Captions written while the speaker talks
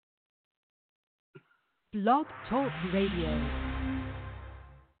Blog Talk Radio.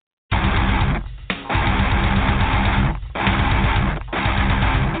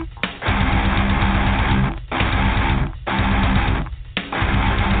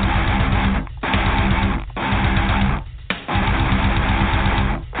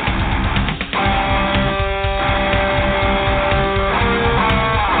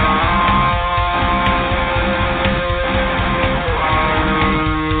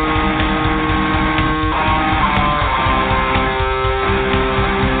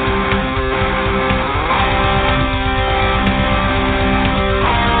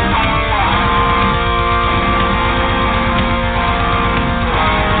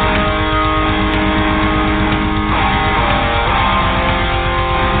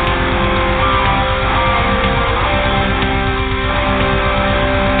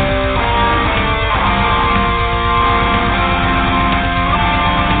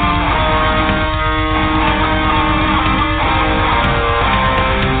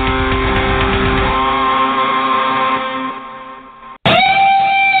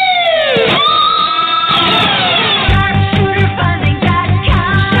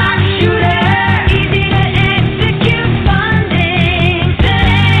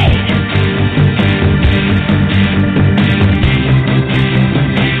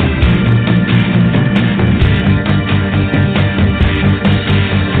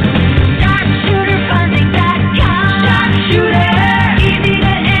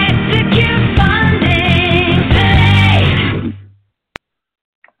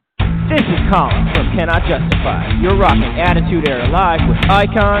 You're rocking Attitude Era live with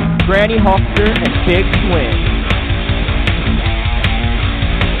Icon, Granny Hawkster, and Big Swing.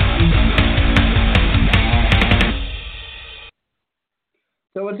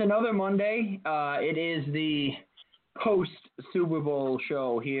 So it's another Monday. It is the post-Super Bowl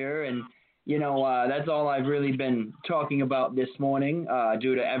show here, and, that's all I've really been talking about this morning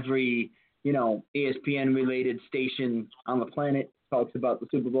due to every, ESPN-related station on the planet talks about the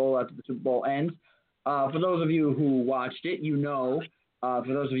Super Bowl after the Super Bowl ends. For those of you who watched it, for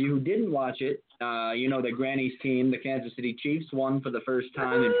those of you who didn't watch it, that Granny's team, the Kansas City Chiefs, won for the first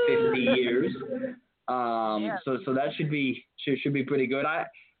time in 50 years. So that should be pretty good. I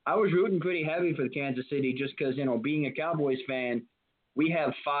was rooting pretty heavy for the Kansas City just because, being a Cowboys fan, we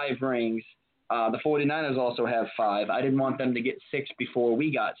have 5 rings. The 49ers also have 5. I didn't want them to get 6 before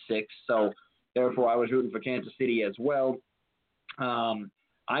we got 6, so therefore I was rooting for Kansas City as well.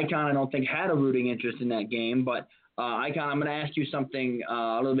 Icon, I don't think, had a rooting interest in that game, but Icon, I'm going to ask you something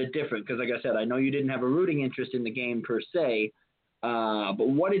a little bit different because, like I said, I know you didn't have a rooting interest in the game per se, but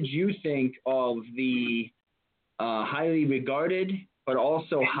what did you think of the highly regarded but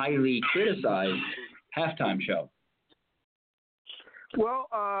also highly criticized halftime show? Well,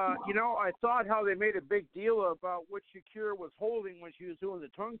 I thought how they made a big deal about what Shakira was holding when she was doing the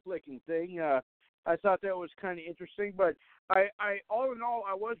tongue-flicking thing. I thought that was kind of interesting, but I all in all,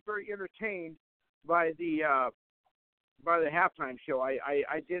 I was very entertained by the halftime show.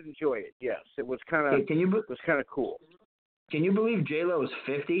 I did enjoy it. Yes, it was kind of cool. Can you believe J-Lo is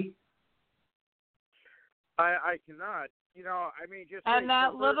 50? I cannot. Just and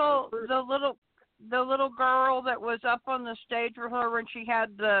that the little girl that was up on the stage with her when she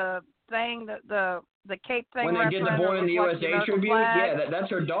had the thing the cape thing. When they did the Born in the USA tribute,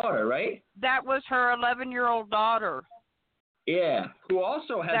 that's her daughter, right? That was her 11-year-old daughter. Yeah, who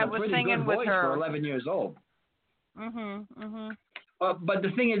also has a pretty good voice for 11 years old. But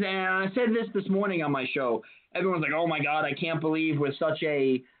the thing is, and I said this morning on my show, everyone's like, oh my God, I can't believe with such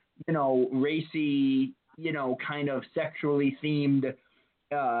a, racy, kind of sexually themed,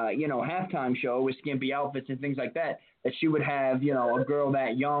 halftime show with skimpy outfits and things like that she would have, a girl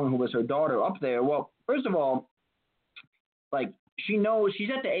that young who was her daughter up there. Well, first of all, like, she knows, she's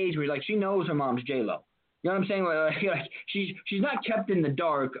at the age where, like, she knows her mom's J-Lo. You know what I'm saying? Like she's not kept in the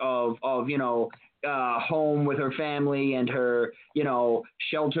dark of home with her family and her,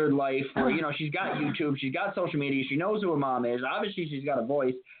 sheltered life where, she's got YouTube, she's got social media, she knows who her mom is. Obviously, she's got a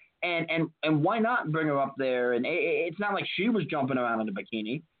voice. And why not bring her up there? And it's not like she was jumping around in a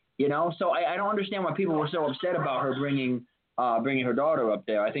bikini, So I don't understand why people were so upset about her bringing her daughter up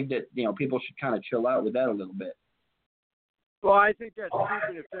there. I think that, people should kind of chill out with that a little bit. Well, I think that's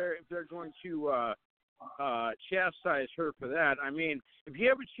stupid if they're going to chastise her for that. I mean, if you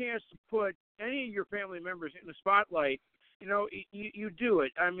have a chance to put any of your family members in the spotlight, you do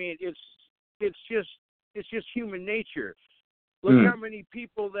it. I mean, it's just human nature. Look how many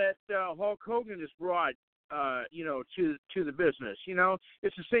people that Hulk Hogan has brought, to the business.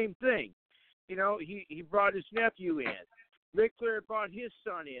 It's the same thing. He brought his nephew in. Ric Flair brought his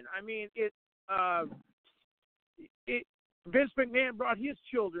son in. I mean, Vince McMahon brought his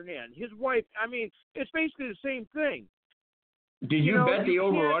children in, his wife. I mean, it's basically the same thing. Did you bet the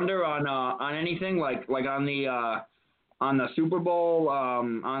over/under on anything like on the Super Bowl,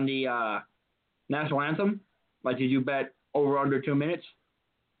 on the national anthem? Like, did you bet over/under 2 minutes?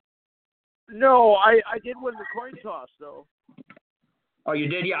 No, I did win the coin toss though. Oh, you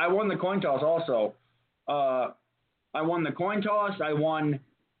did? Yeah, I won the coin toss also. I won the coin toss. I won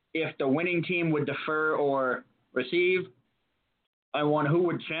if the winning team would defer or receive. I won who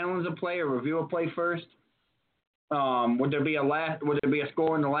would challenge a play or review a play first. Would there be a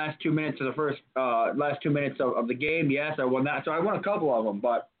score in the last 2 minutes of the last 2 minutes of the game? Yes, I won that. So I won a couple of them,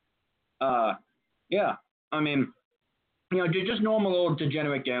 but yeah, I mean, just normal old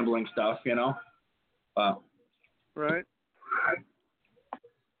degenerate gambling stuff, Right.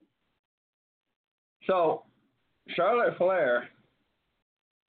 So Charlotte Flair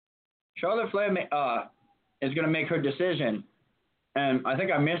is going to make her decision, and I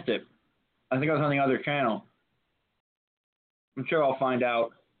think I missed it. I think I was on the other channel. I'm sure I'll find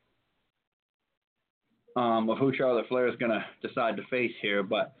out of who Charlotte Flair is going to decide to face here.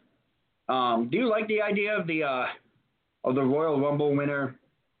 But do you like the idea of the Royal Rumble winner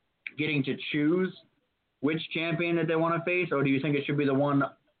getting to choose which champion that they want to face, or do you think it should be the one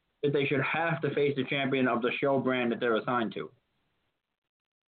that they should have to face the champion of the show brand that they're assigned to?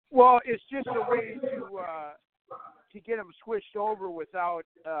 Well, it's just a way to get them switched over without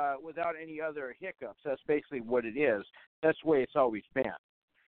any other hiccups. That's basically what it is. That's the way it's always been,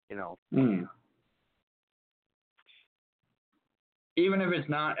 Even if it's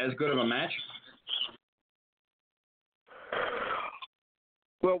not as good of a match?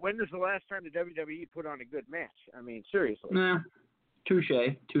 Well, when was the last time the WWE put on a good match? I mean, seriously. Nah, touche.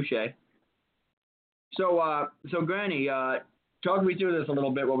 So, Granny, talk me through this a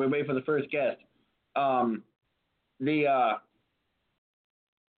little bit while we wait for the first guest.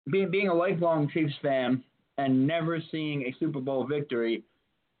 Being a lifelong Chiefs fan and never seeing a Super Bowl victory,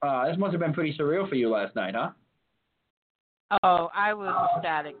 this must have been pretty surreal for you last night, huh? Oh, I was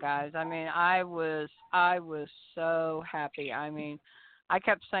ecstatic, guys. I mean, I was so happy. I mean, I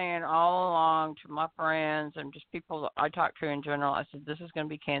kept saying all along to my friends and just people I talked to in general, I said, this is going to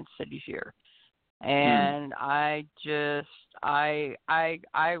be Kansas City's year. And I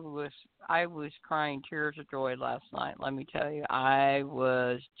was crying tears of joy last night. Let me tell you, I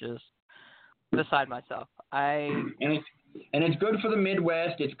was just beside myself. And it's good for the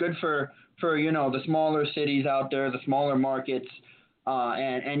Midwest. It's good for the smaller cities out there, the smaller markets.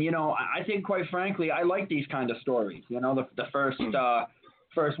 I think, quite frankly, I like these kind of stories. The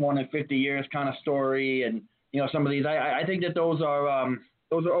first one in 50 years kind of story, and some of these. I think that those are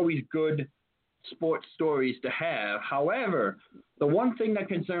always good sports stories to have. However, the one thing that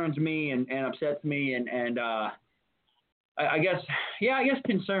concerns me and upsets me and I guess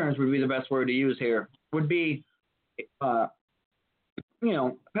concerns would be the best word to use here, would be Patrick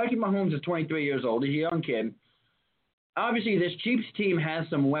Mahomes is 23 years old. He's a young kid. Obviously, this Chiefs team has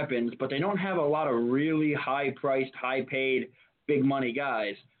some weapons, but they don't have a lot of really high-priced, high-paid, big-money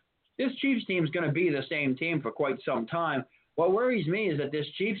guys. This Chiefs team is going to be the same team for quite some time. What worries me is that this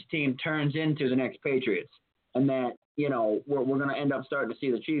Chiefs team turns into the next Patriots, and that, we're going to end up starting to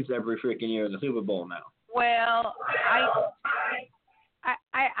see the Chiefs every freaking year in the Super Bowl now. Well,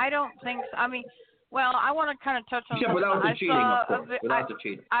 I don't think so. I mean, well, I want to kind of touch on Except without the cheating, of course. Without the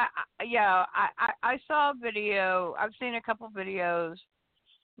cheating. I saw a video. I've seen a couple videos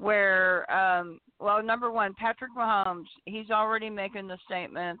where, number one, Patrick Mahomes, he's already making the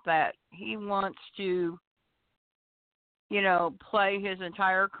statement that he wants to, play his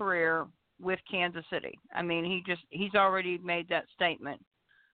entire career with Kansas City. I mean, he's already made that statement.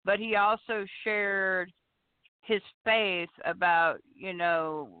 But he also shared his faith about,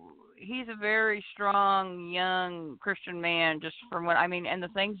 he's a very strong, young Christian man, just from what, and the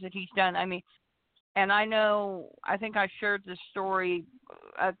things that he's done. And I think I shared this story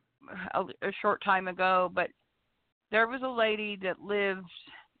a short time ago, but there was a lady that lives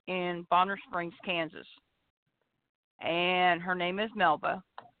in Bonner Springs, Kansas, and her name is Melba,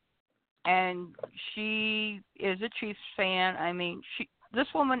 and she is a Chiefs fan. This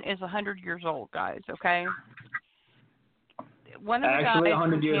woman is 100 years old, guys, okay? One of the Actually, guys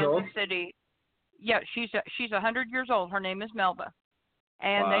 100 from years Kansas old? City. Yeah, she's 100 years old. Her name is Melba.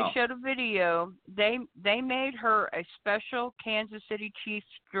 And Wow. they showed a video. They made her a special Kansas City Chiefs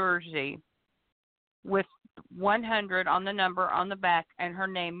jersey with 100 on the number on the back and her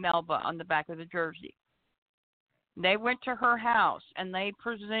name Melba on the back of the jersey. They went to her house and they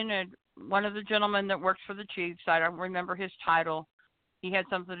presented one of the gentlemen that works for the Chiefs. I don't remember his title. He had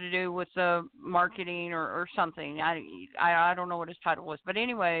something to do with the marketing or something. I don't know what his title was, but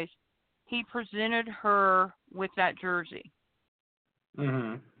anyways, he presented her with that jersey.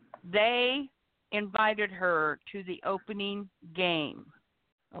 Mm-hmm. They invited her to the opening game.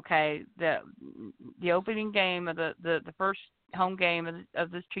 Okay, the opening game of the first home game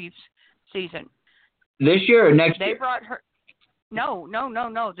of the Chiefs season. This year or next year? They brought her. No.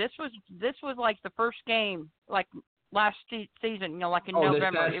 This was like the first game, like last season. Like in November.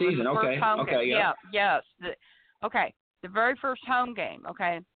 This past it was season. the first home game. Yeah. Yes. The very first home game.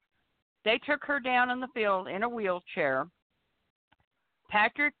 Okay. They took her down on the field in a wheelchair.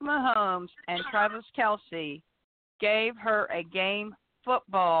 Patrick Mahomes and Travis Kelce gave her a game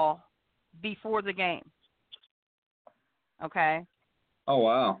football before the game. Okay. Oh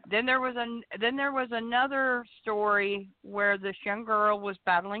wow. Then there was another story where this young girl was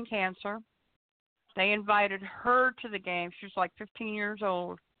battling cancer. They invited her to the game. She was like 15 years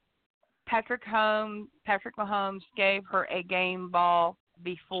old. Patrick Mahomes gave her a game ball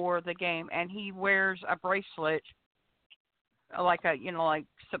before the game, and he wears a bracelet, like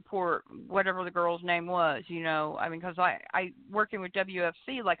support whatever the girl's name was. I mean, because I working with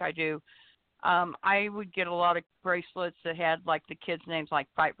WFC like I do. I would get a lot of bracelets that had like the kids' names, like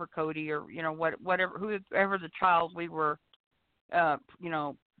Fight for Cody, or whoever the child we were,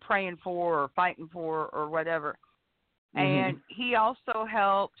 praying for or fighting for or whatever. Mm-hmm. And he also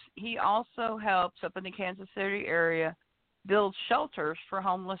helps up in the Kansas City area build shelters for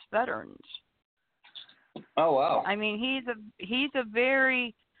homeless veterans. Oh wow. I mean, he is a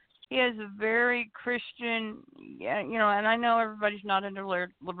very Christian, and I know everybody's not into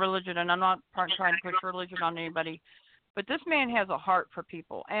religion, and I'm not trying to push religion on anybody, but this man has a heart for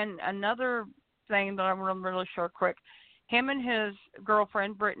people. And another thing that I want to really share quick, him and his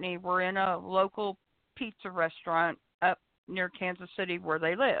girlfriend Brittany were in a local pizza restaurant up near Kansas City where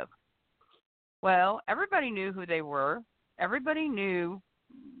they live. Well, everybody knew who they were. Everybody knew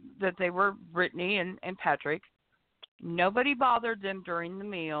that they were Brittany and Patrick. Nobody bothered them during the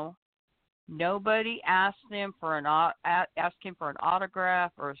meal. Nobody asked him for an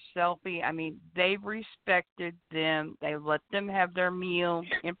autograph or a selfie. I mean, they respected them. They let them have their meal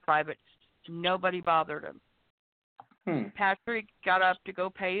in private. Nobody bothered him. Patrick got up to go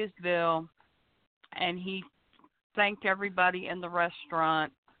pay his bill, and he thanked everybody in the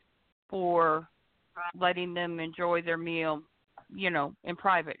restaurant for letting them enjoy their meal, in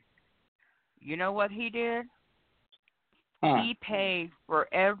private. You know what he did? He paid for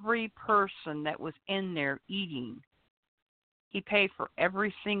every person that was in there eating. He paid for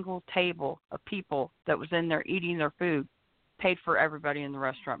every single table of people that was in there eating their food. Paid for everybody in the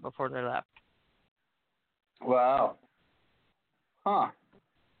restaurant before they left. Wow. Huh.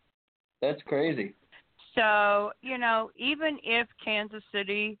 That's crazy. So, even if Kansas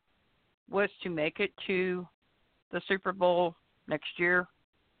City was to make it to the Super Bowl next year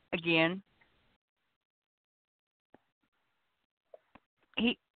again,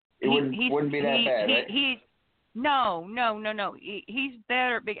 He wouldn't be that bad, right? No. He's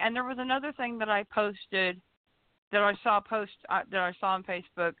better. And there was another thing that I posted, that I saw on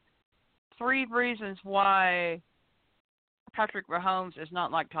Facebook. 3 reasons why Patrick Mahomes is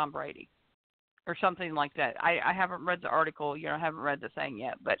not like Tom Brady, or something like that. I haven't read the article. I haven't read the thing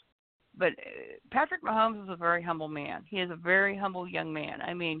yet. But Patrick Mahomes is a very humble man. He is a very humble young man.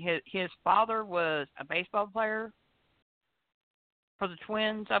 I mean, his father was a baseball player for the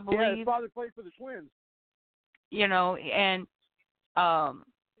Twins, I believe. Yeah, his father played for the Twins.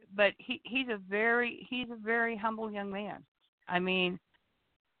 But he's a very humble young man. I mean,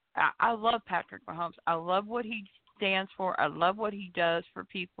 I love Patrick Mahomes. I love what he stands for. I love what he does for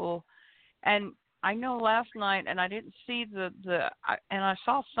people. And I know last night, and I didn't see and I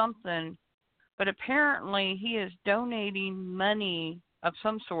saw something, but apparently he is donating money of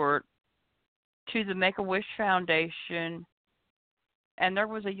some sort to the Make-A-Wish Foundation. And there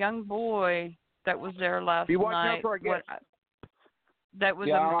was a young boy that was there last Be watching night. out for our guest. That was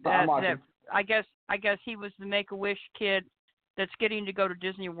I'm I guess he was the Make-A-Wish kid that's getting to go to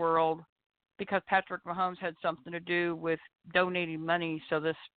Disney World because Patrick Mahomes had something to do with donating money so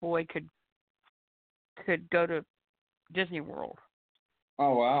this boy could go to Disney World.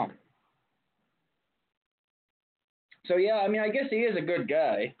 Oh wow. So yeah, I mean, I guess he is a good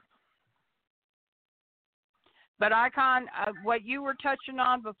guy. But Icon, what you were touching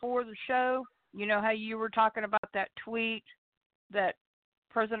on before the show, how you were talking about that tweet that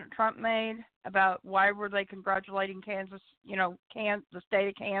President Trump made about why were they congratulating Kansas, the state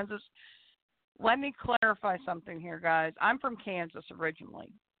of Kansas. Let me clarify something here, guys. I'm from Kansas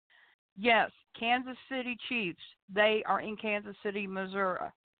originally. yes, Kansas City Chiefs, they are in Kansas City, Missouri.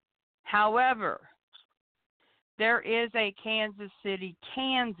 However, there is a Kansas City,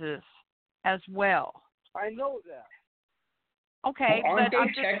 Kansas as well. I know that. Okay, Well, but I'm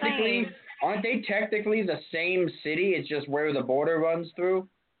just saying. aren't they technically the same city? It's just where the border runs through.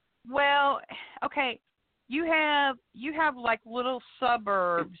 Well, okay, you have like little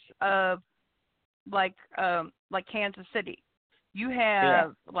suburbs of like Kansas City. You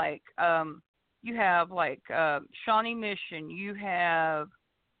have Shawnee Mission. You have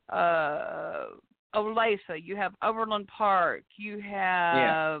Olathe. You have Overland Park. You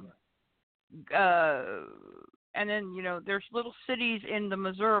have and then there's little cities in the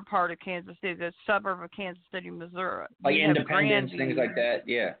Missouri part of Kansas City, the suburb of Kansas City, Missouri. Like you Independence, things like that.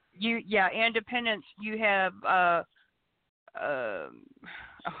 Yeah. Independence. You have I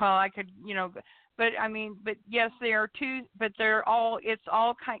could but yes, there are two, but it's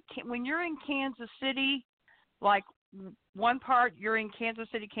all when you're in Kansas City, like one part you're in Kansas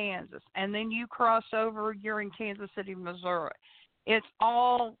City, Kansas, and then you cross over, you're in Kansas City, Missouri. It's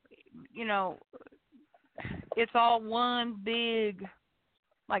all it's all one big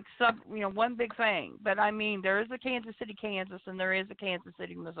one big thing. But there is a Kansas City, Kansas, and there is a Kansas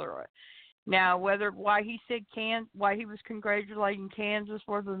City, Missouri. Now, why he was congratulating Kansas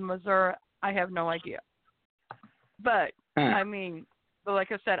more than Missouri, I have no idea. But but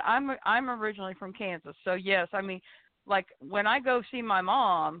like I said, I'm originally from Kansas, so yes, like when I go see my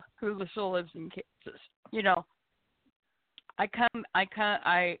mom, who still lives in Kansas,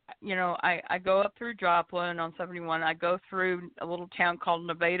 I go up through Joplin on 71. I go through a little town called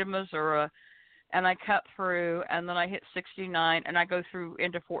Nevada, Missouri, and I cut through, and then I hit 69, and I go through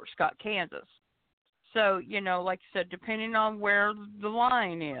into Fort Scott, Kansas. So, like you said, depending on where the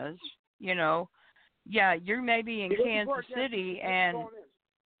line is, you may be in Kansas City, and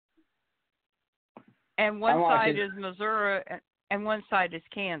one side is Missouri, and one side is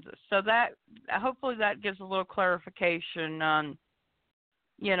Kansas. So that hopefully that gives a little clarification on,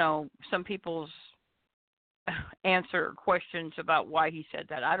 some people's answer questions about why he said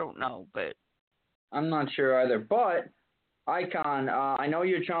that. I don't know, but I'm not sure either. But Icon, I know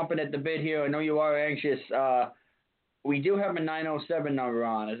you're chomping at the bit here. I know you are anxious. We do have a 907 number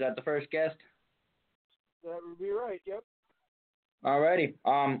on. Is that the first guest? That would be right. Yep. Alrighty.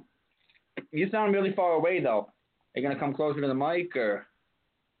 You sound really far away though. Are you gonna come closer to the mic or?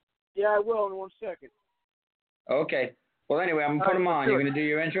 Yeah, I will in 1 second. Okay. Well, anyway, I'm gonna put him on. You gonna do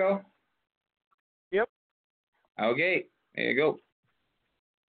your intro? Yep. Okay. There you go.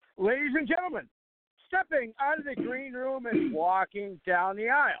 Ladies and gentlemen, stepping out of the green room and walking down the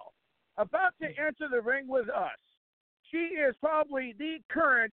aisle, about to enter the ring with us. She is probably the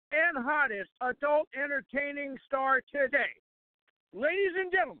current and hottest adult entertaining star today. Ladies and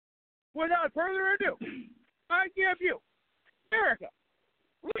gentlemen, without further ado, I give you Erica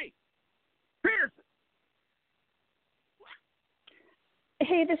Lee Peterson.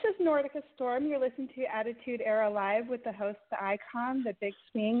 Hey, this is Nordica Storm. You're listening to Attitude Era Live with the hosts, the Icon, the Big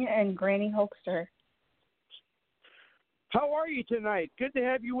Swing, and Granny Hulkster. How are you tonight? Good to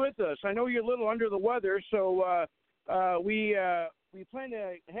have you with us. I know you're a little under the weather, so we plan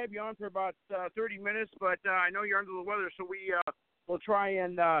to have you on for about 30 minutes, but I know you're under the weather, so we'll try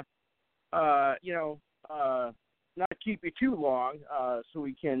and not keep you too long, so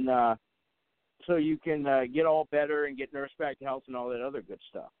you can get all better and get nurse back to health and all that other good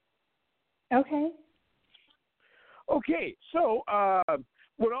stuff. Okay. Okay, so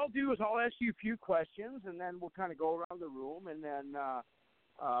what I'll do is I'll ask you a few questions, and then we'll kind of go around the room, and then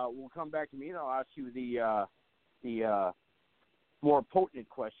we'll come back to me, and I'll ask you the more potent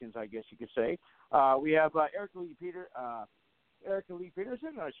questions, I guess you could say. We have Erica Lee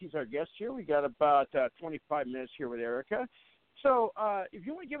Peterson. She's our guest here. We got about 25 minutes here with Erica. So if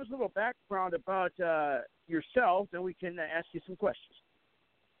you want to give us a little background about yourself, then we can ask you some questions.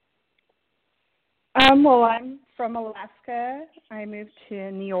 Well, I'm from Alaska. I moved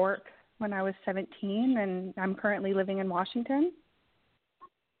to New York when I was 17, and I'm currently living in Washington.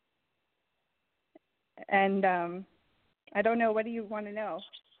 And I don't know. What do you want to know?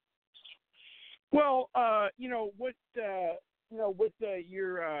 Well, what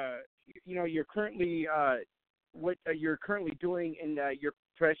you're currently doing in your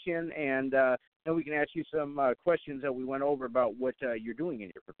profession, and then we can ask you some questions that we went over about what you're doing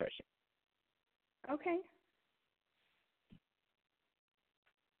in your profession. Okay.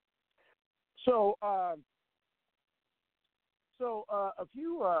 So a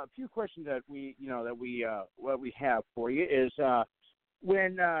few questions that we have for you is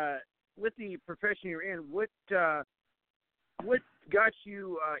when with the profession you're in, what got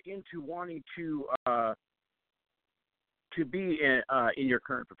you into wanting to be in your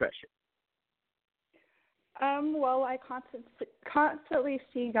current profession? Well, I constantly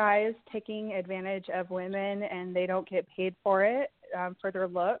see guys taking advantage of women, and they don't get paid for it, for their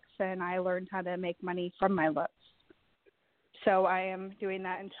looks, and I learned how to make money from my looks. So I am doing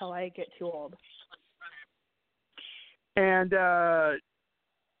that until I get too old. And,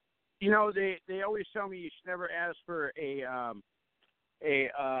 they always tell me you should never ask for a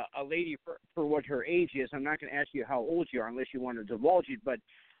lady for what her age is. I'm not going to ask you how old you are unless you want to divulge it, but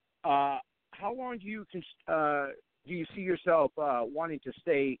how long do you see yourself wanting to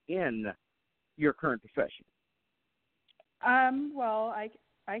stay in your current profession? Well,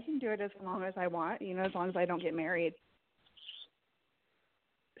 I can do it as long as I want, as long as I don't get married.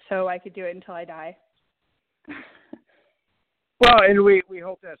 So I could do it until I die. Well, and we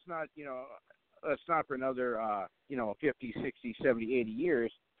hope that's not, that's not for another, 50, 60, 70, 80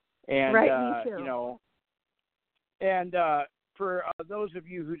 years. And, right, me too. And for those of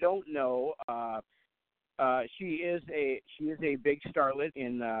you who don't know, she is a big starlet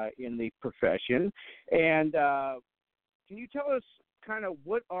in the profession. And can you tell us kind of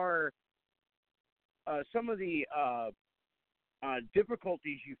what are some of the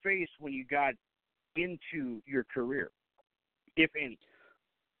difficulties you faced when you got into your career, if any?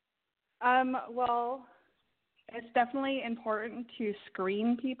 Well, it's definitely important to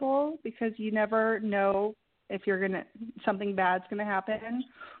screen people because you never know if something bad's gonna happen,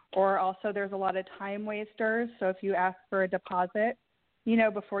 or also there's a lot of time wasters. So if you ask for a deposit,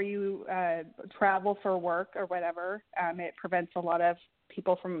 before you travel for work or whatever, it prevents a lot of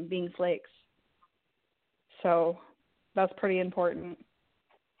people from being flakes. So that's pretty important.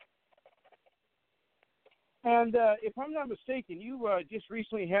 And if I'm not mistaken, you just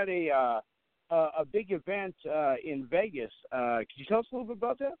recently had a big event in Vegas. Could you tell us a little bit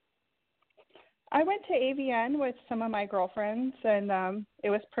about that? I went to AVN with some of my girlfriends, and it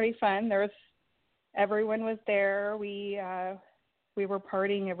was pretty fun. Everyone was there. We were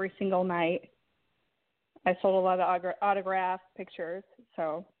partying every single night. I sold a lot of autograph pictures,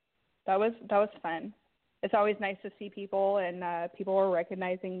 so that was fun. It's always nice to see people, and people were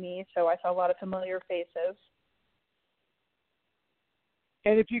recognizing me, so I saw a lot of familiar faces.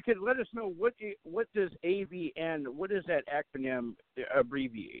 And if you could let us know, what does AVN, what does that acronym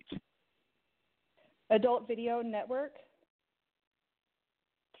abbreviate? Adult Video Network.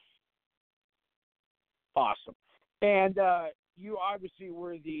 Awesome. And you obviously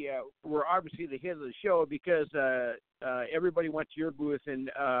were obviously the hit of the show because everybody went to your booth, and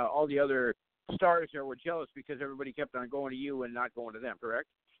all the other stars there were jealous because everybody kept on going to you and not going to them, correct?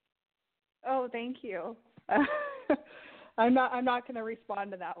 Oh, thank you. I'm not going to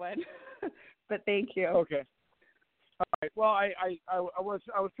respond to that one, but thank you. Okay. All right. Well, I was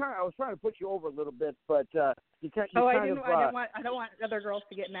trying to put you over a little bit, but you can't. I don't want other girls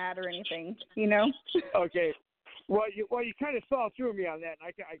to get mad or anything, Okay. Well, you kind of saw through me on that, and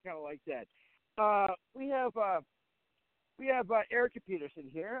I kind of like that. We have Erica Peterson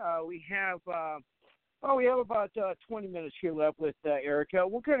here. We have about 20 minutes here left with Erica.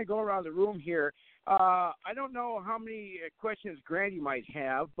 We'll kind of go around the room here. I don't know how many questions Granny might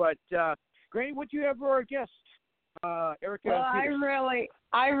have, but Granny, what do you have for our guest, Erica? Well, Peterson?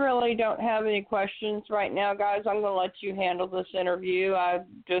 I really don't have any questions right now, guys. I'm going to let you handle this interview. I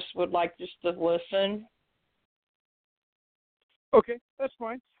just would like just to listen. Okay, that's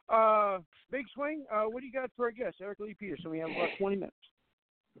fine. Big Swing, what do you got for our guest, Erica Lee Peterson? We have about 20 minutes.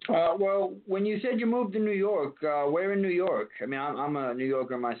 Well, when you said you moved to New York, where in New York? I mean, I'm a New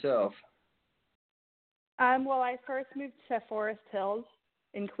Yorker myself. Well, I first moved to Forest Hills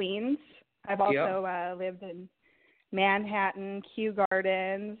in Queens. I've also lived in Manhattan, Kew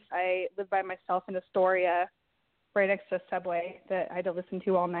Gardens. I lived by myself in Astoria, right next to a subway that I had to listen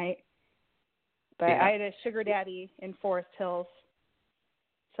to all night. But I had a sugar daddy in Forest Hills,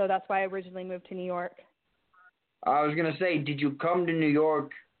 so that's why I originally moved to New York. I was going to say, did you come to New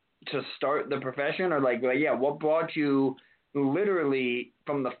York to start the profession, or what brought you literally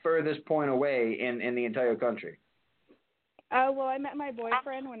from the furthest point away in the entire country? Well, I met my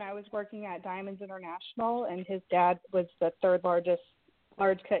boyfriend when I was working at Diamonds International, and his dad was the third largest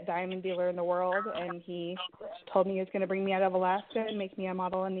large-cut diamond dealer in the world, and he told me he was going to bring me out of Alaska and make me a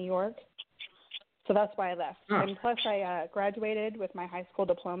model in New York. So that's why I left. Huh. And plus, I graduated with my high school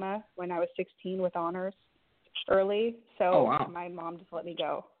diploma when I was 16 with honors early, so my mom just let me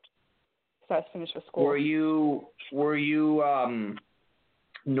go. So I was finished with school. Were you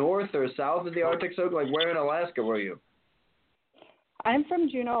north or south of the Arctic Circle? Like, where in Alaska were you? I'm from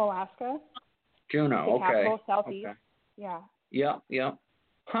Juneau, Alaska. Juneau, the capital, southeast. Okay. Yeah. Yep. Yep.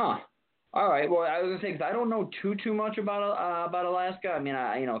 Huh. All right. Well, I was gonna say 'cause I don't know too much about Alaska. I mean,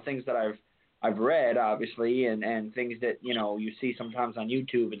 things that I've read, obviously, and things that you see sometimes on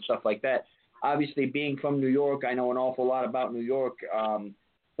YouTube and stuff like that. Obviously, being from New York, I know an awful lot about New York,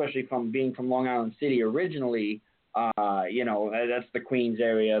 especially from being from Long Island City originally. That's the Queens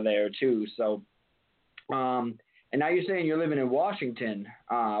area there too. So, and now you're saying you're living in Washington,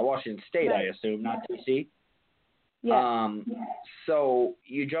 Washington State, Right. I assume, not DC. Yeah. So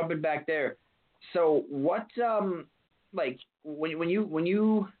you jumping back there. So what, like when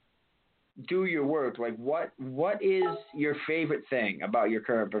you do your work, like what is your favorite thing about your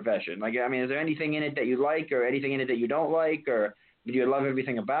current profession? Like, I mean, is there anything in it that you like, or anything in it that you don't like, or do you love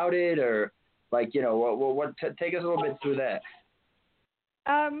everything about it, or like, take us a little bit through that.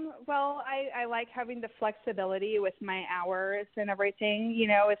 Well, I like having the flexibility with my hours and everything.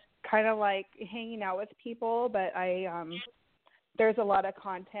 It's kind of like hanging out with people, but there's a lot of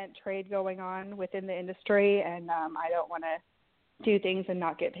content trade going on within the industry, and I don't want to do things and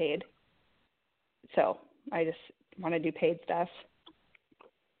not get paid. So I just want to do paid stuff.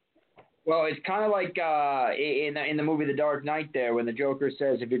 Well, it's kind of like in the movie The Dark Knight there, when the Joker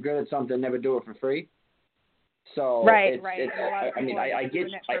says, if you're good at something, never do it for free. So right. I mean, I get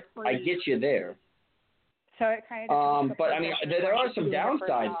you there. So it kind of. But I mean, there are some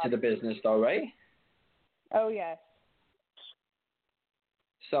downsides to the business, though, right? Oh yes.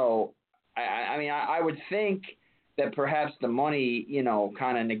 So, I mean, I would think that perhaps the money,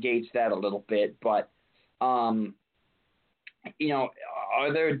 kind of negates that a little bit. But, are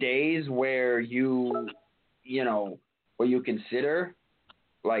there days where you consider,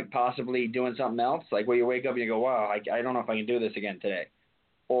 like, possibly doing something else? Like, where you wake up and you go, wow, I don't know if I can do this again today.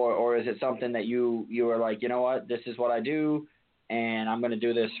 Or is it something that you are like, you know what, this is what I do, and I'm going to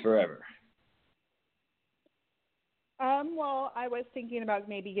do this forever? Well, I was thinking about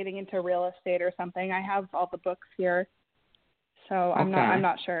maybe getting into real estate or something. I have all the books here, so I'm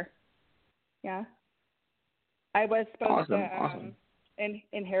not sure. Yeah, I was supposed to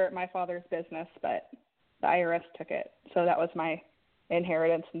inherit my father's business, but the IRS took it, so that was my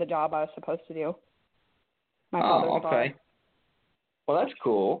inheritance and the job I was supposed to do. My father's bar. Well, that's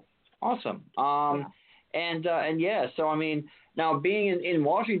cool. Awesome. And yeah, so I mean, now being in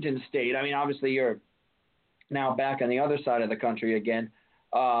Washington State, I mean, obviously you're now back on the other side of the country again.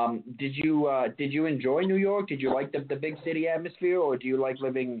 Did you enjoy New York? Did you like the big city atmosphere, or do you like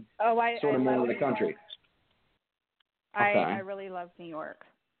living sort of more in the country? I really love New York.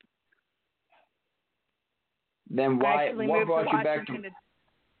 Then what brought you back to?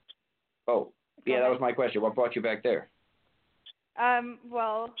 Oh, yeah, that was my question. What brought you back there?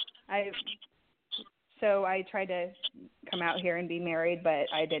 Well, I tried to come out here and be married, but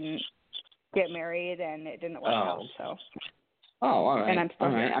I didn't get married, and it didn't work out. So. Oh, all right. And I'm still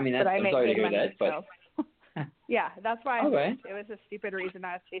here. I mean, I'm sorry to hear that, but. So. Yeah, that's why I okay. It was a stupid reason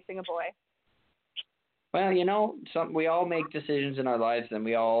I was chasing a boy. Well, we all make decisions in our lives, and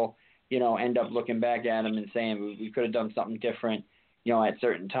we all, end up looking back at them and saying we could have done something different, at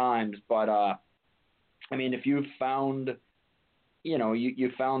certain times. But, I mean, if you found,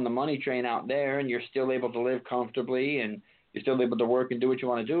 you found the money train out there, and you're still able to live comfortably, and you're still able to work and do what you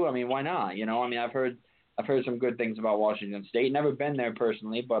want to do, I mean, why not? I mean, I've heard some good things about Washington State. Never been there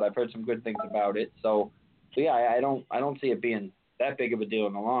personally, but I've heard some good things about it. So yeah, I don't see it being that big of a deal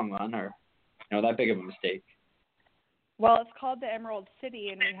in the long run, or that big of a mistake. Well, it's called the Emerald City,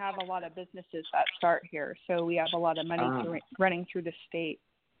 and we have a lot of businesses that start here, so we have a lot of money running through the state.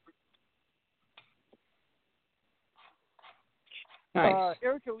 Nice.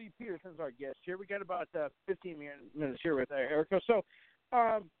 Erica Lee Peterson's our guest here. We got about 15 minutes here with Erica. So,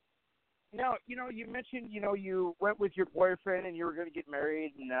 now, you mentioned, you went with your boyfriend and you were going to get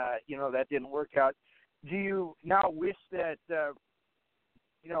married, and, that didn't work out. Do you now wish that,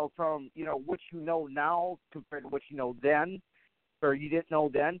 from, what you know now compared to what you know then, or you didn't know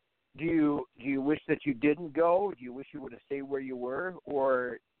then, do you wish that you didn't go? Do you wish you would have stayed where you were,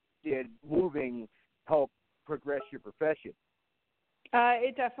 or did moving help progress your profession?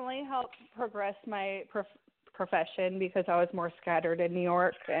 It definitely helped progress my profession because I was more scattered in New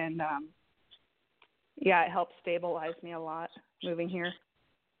York, and it helped stabilize me a lot moving here.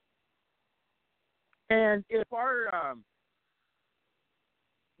 And if our I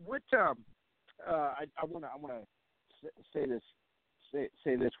want to say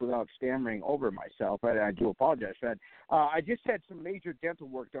this without stammering over myself. I do apologize for that. I just had some major dental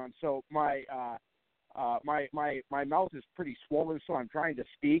work done, so my mouth is pretty swollen, so I'm trying to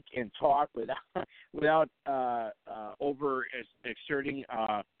speak and talk without over exerting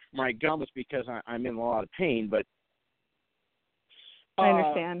my gums because I'm in a lot of pain. But I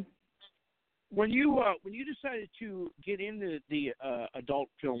understand. When you decided to get into the adult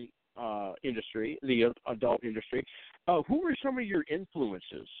film industry, the adult industry, who were some of your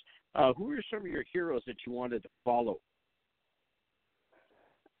influences? Who were some of your heroes that you wanted to follow?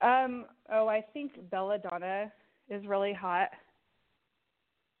 I think Belladonna is really hot.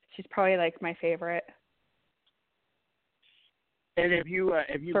 She's probably like my favorite. And have you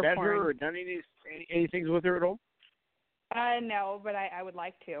met her or done any things with her at all? No, but I would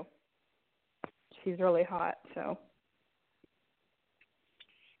like to. She's really hot, so.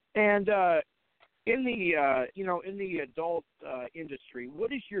 And in the adult industry,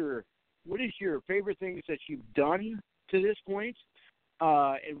 what is your favorite things that you've done to this point,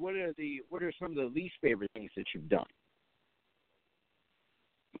 and what are some of the least favorite things that you've done?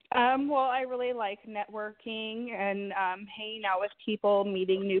 Well, I really like networking and hanging out with people,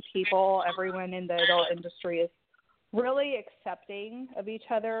 meeting new people. Everyone in the adult industry is really accepting of each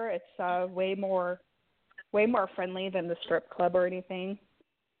other. It's way more friendly than the strip club or anything.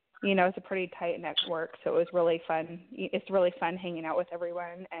 You know, it's a pretty tight network, so it was really fun. It's really fun hanging out with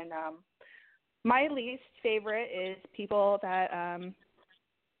everyone. And my least favorite is people that,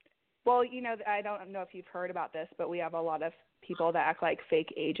 well, you know, I don't know if you've heard about this, but we have a lot of people that act like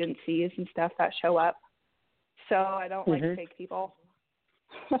fake agencies and stuff that show up. So I don't like fake people.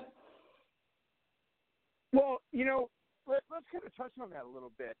 Well, you know, let's kind of touch on that a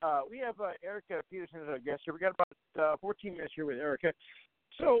little bit. We have Erica Peterson as our guest here. We got about 14 minutes here with Erica.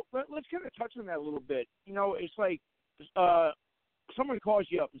 So let's kind of touch on that a little bit. You know, it's like someone calls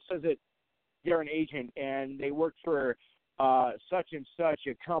you up and says that they're an agent and they work for such and such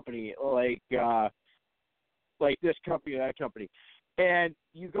a company, like this company or that company, and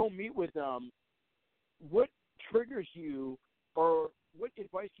you go meet with them. What triggers you, or what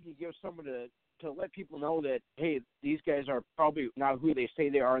advice can you give someone to let people know that, hey, these guys are probably not who they say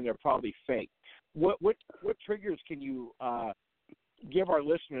they are, and they're probably fake? What triggers can you give our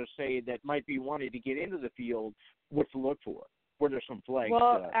listeners, say, that might be wanting to get into the field, what to look for? What are some flags?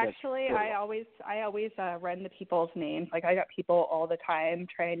 Well, actually, I always run the people's names. Like, I got people all the time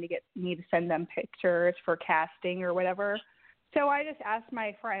trying to get me to send them pictures for casting or whatever. So I just ask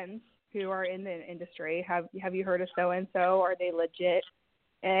my friends who are in the industry, have you heard of so and so? Are they legit?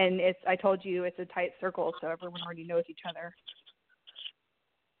 And I told you it's a tight circle, so everyone already knows each other.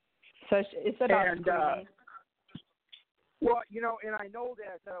 So it's about screening. Well, you know, and I know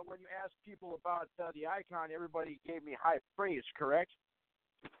that when you ask people about the icon, everybody gave me high praise, correct?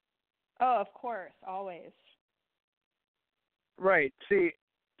 Oh, of course, always. Right. See,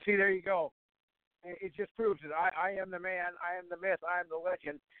 there you go. It just proves it. I am the man. I am the myth. I am the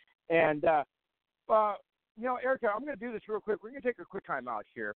legend. And, you know, Erica, I'm going to do this real quick. We're going to take a quick time out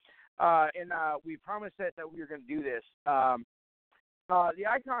here. And we promised that we were going to do this. The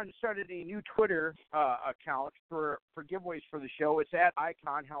Icon started a new Twitter account for giveaways for the show. It's at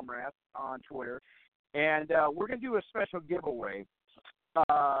Icon Helmrath on Twitter, and we're going to do a special giveaway.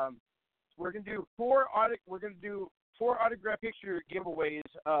 We're going to do four autograph picture giveaways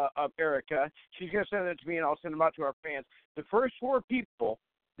of Erica. She's going to send them to me, and I'll send them out to our fans. The first four people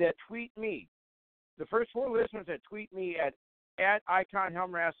that tweet me, the first four listeners that tweet me at Icon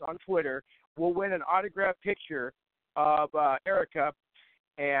Helmrath on Twitter will win an autograph picture of Erica,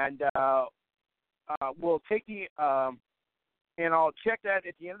 and we'll take and I'll check that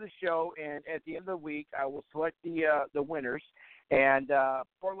at the end of the show, and at the end of the week I will select the winners, and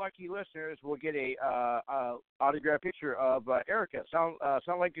 4 lucky listeners will get a autograph picture of Erica. Sound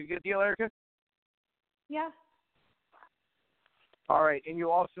like a good deal, Erica? Yeah. All right, and you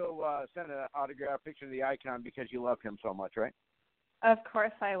also send an autograph picture of the Icon because you love him so much, right? Of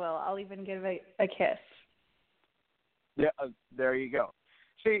course I will. I'll even give a kiss. Yeah, there you go.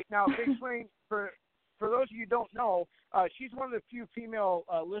 See, now, Big Swing, for those of you who don't know, she's one of the few female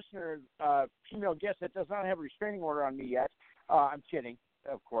listeners, female guests that does not have a restraining order on me yet. I'm kidding,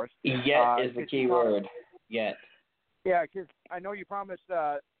 of course. Yet is the key word. Yet. Yeah, because I know you promised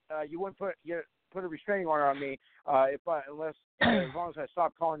you wouldn't put a restraining order on me as long as I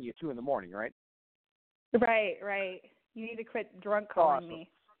stop calling you at 2 in the morning, right? Right. You need to quit drunk calling me.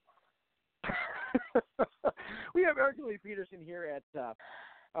 We have Erica Lee Peterson here at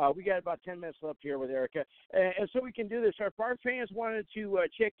we got about 10 minutes left here with Erica. And so we can do this. Our fans wanted to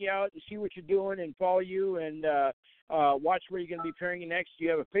check you out and see what you're doing and follow you and watch where you're going to be appearing next. You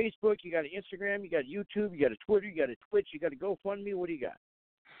have a Facebook, you got an Instagram, you got a YouTube, you got a Twitter, you got a Twitch, you got a GoFundMe. What do you got?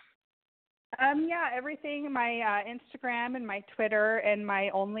 Yeah, everything. My Instagram and my Twitter and my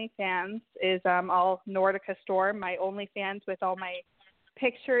OnlyFans is all Nordica Storm. My OnlyFans with all my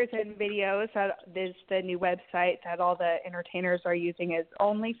pictures and videos. That is the new website that all the entertainers are using is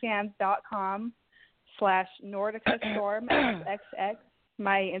onlyfans.com/NordicaStorm XXX.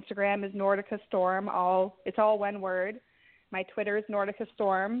 My Instagram is Nordica Storm. It's all one word. My Twitter is Nordica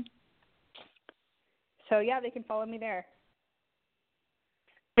Storm. So yeah, they can follow me there.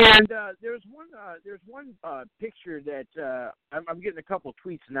 And there's one picture that I'm getting a couple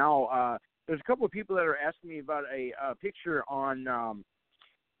tweets now. There's a couple of people that are asking me about a picture on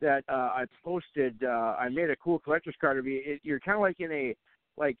that I posted. I made a cool collector's card of you. You're kind of like in a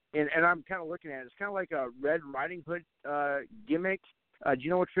and I'm kind of looking at it. It's kind of like a Red Riding Hood gimmick. Do you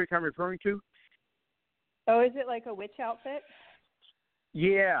know what trick I'm referring to? Oh, is it like a witch outfit?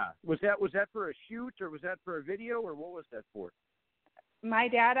 Yeah. Was that for a shoot, or was that for a video, or what was that for? My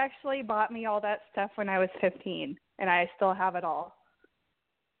dad actually bought me all that stuff when I was 15, and I still have it all.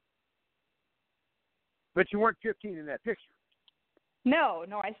 But you weren't 15 in that picture. No,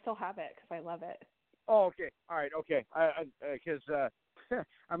 I still have it because I love it. Oh, okay. All right, okay. Because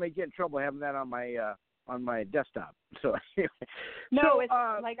I may get in trouble having that on my desktop. So no, it's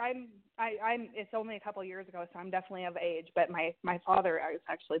like I'm. It's only a couple years ago, so I'm definitely of age. But my father is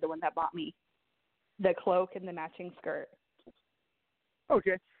actually the one that bought me the cloak and the matching skirt.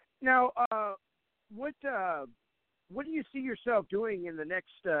 Okay. Now, what do you see yourself doing in the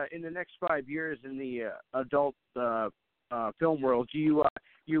next 5 years in the adult film world? Do you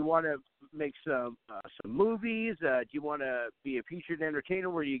want to make some movies? Do you want to be a featured entertainer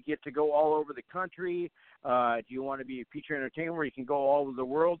where you get to go all over the country? Do you want to be a featured entertainer where you can go all over the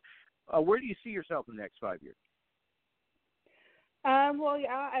world? Where do you see yourself in the next 5 years? Well,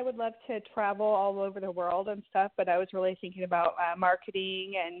 yeah, I would love to travel all over the world and stuff, but I was really thinking about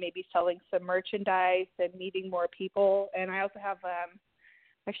marketing and maybe selling some merchandise and meeting more people. And I also have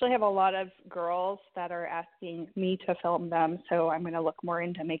actually have a lot of girls that are asking me to film them, so I'm going to look more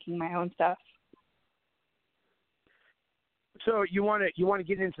into making my own stuff. So you want to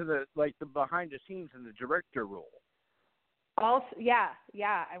get into the behind the scenes and the director role? Also, yeah,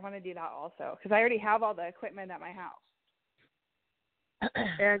 I want to do that also because I already have all the equipment at my house.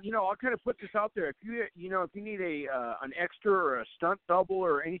 And I'll kind of put this out there. If you need an extra or a stunt double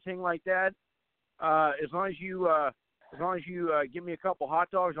or anything like that, as long as you give me a couple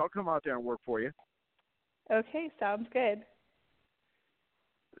hot dogs, I'll come out there and work for you. Okay, sounds good.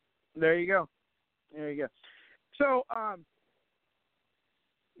 There you go. So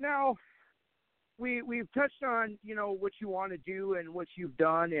now we've touched on what you want to do and what you've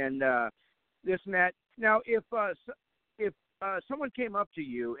done and this and that. Now if someone came up to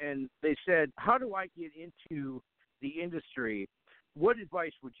you and they said, "How do I get into the industry?" what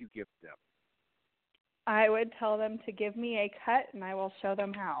advice would you give them? I would tell them to give me a cut, and I will show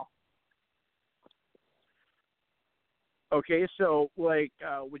them how. Okay, so would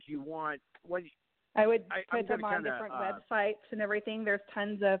you want what? I would put them on different websites and everything. There's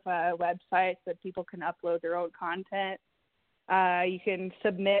tons of websites that people can upload their own content. You can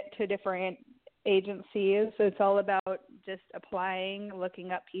submit to different agencies. So it's all about just applying,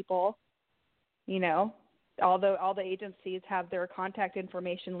 looking up people. All the agencies have their contact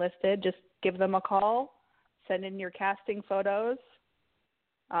information listed. Just give them a call, send in your casting photos,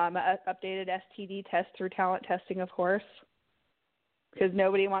 updated STD test through talent testing, of course, because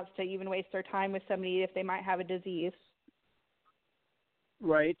nobody wants to even waste their time with somebody if they might have a disease.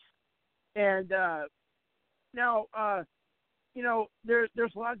 Right. And now,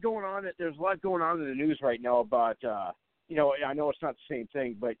 there's a lot going on. There's a lot going on in the news right now about, I know it's not the same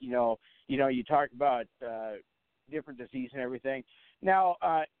thing, but you talk about different disease and everything. Now,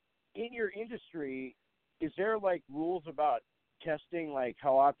 in your industry, is there rules about testing, like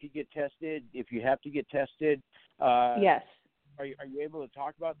how often you get tested, if you have to get tested? Yes. Are you able to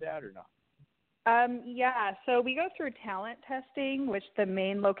talk about that or not? Yeah, so we go through talent testing, which the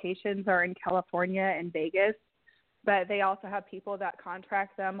main locations are in California and Vegas, but they also have people that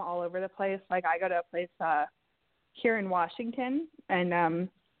contract them all over the place. Like I go to a place here in Washington, and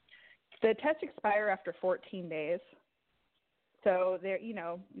the tests expire after 14 days. So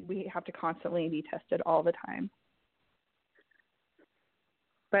we have to constantly be tested all the time.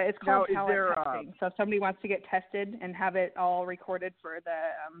 But it's called talent testing. So if somebody wants to get tested and have it all recorded for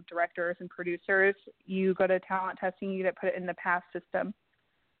the directors and producers, you go to talent testing, you get put it in the pass system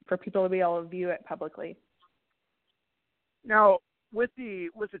for people to be able to view it publicly. Now, with the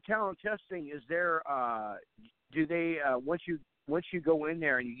talent testing, is there do they once you go in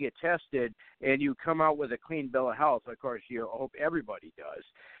there and you get tested and you come out with a clean bill of health? Of course, you hope everybody does.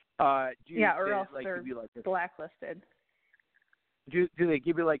 Or else they're blacklisted. do they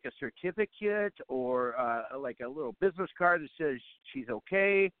give you like a certificate or like a little business card that says she's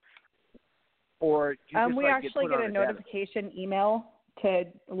okay? Or do you just, we actually get a notification notification email to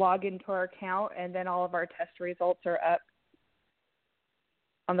log into our account, and then all of our test results are up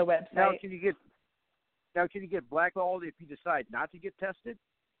on the website. Now, can you get blackballed if you decide not to get tested?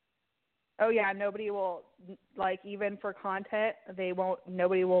 Oh yeah, nobody will, like, even for content,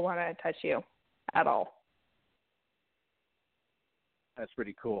 nobody will want to touch you at all. That's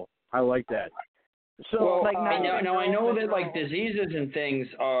pretty cool. I like that. So, Well, like, I know that like diseases and things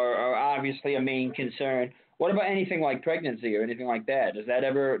are obviously a main concern. What about anything like pregnancy or anything like that? Does that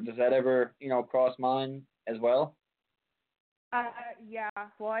ever cross mind as well? Yeah.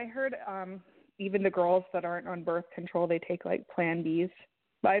 Well, I heard even the girls that aren't on birth control, they take like Plan Bs.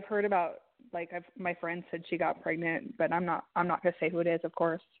 But I've heard about, like, my friend said she got pregnant, but I'm not gonna say who it is, of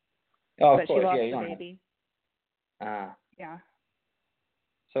course. Oh, but of course, she lost yeah, the baby. Yeah.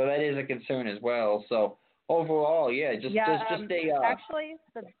 So that is a concern as well. So overall, actually,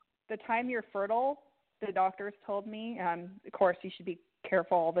 the time you're fertile, the doctors told me. Of course, you should be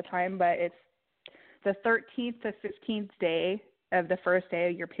careful all the time, but it's the 13th to 15th day of the first day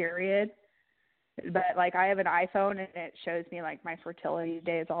of your period. But like, I have an iPhone and it shows me like my fertility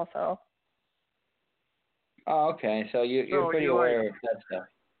days also. Oh, okay. So you're pretty aware of that stuff.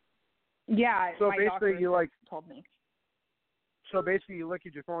 Yeah. So my basically, doctor told me. So basically, you look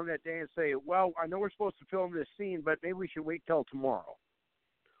at your phone that day and say, "Well, I know we're supposed to film this scene, but maybe we should wait till tomorrow."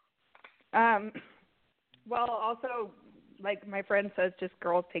 Well, also, like my friend says, just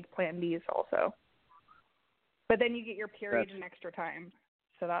girls take Plan Bs also. But then you get your period in extra time,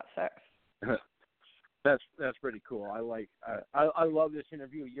 so that sucks. That's pretty cool. I love this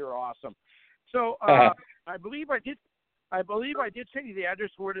interview. You're awesome. So I believe I did send you the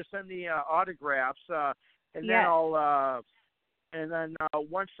address where to send the autographs, and then I'll. And then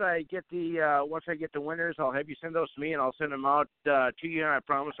once I get the winners, I'll have you send those to me, and I'll send them out to you. And I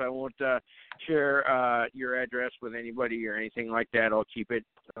promise I won't share your address with anybody or anything like that. I'll keep it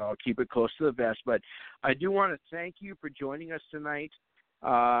close to the vest. But I do want to thank you for joining us tonight.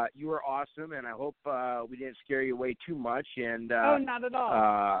 You were awesome, and I hope we didn't scare you away too much. And not at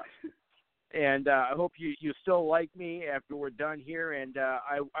all. And I hope you still like me after we're done here. And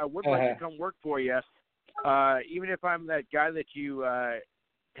I would like to come work for you. Even if I'm that guy that you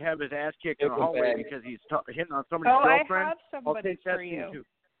have his ass kicked in the hallway because he's hitting on somebody's girlfriend, I have somebody for you. Too.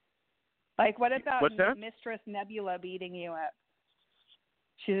 Like, what about What's that? Mistress Nebula beating you up?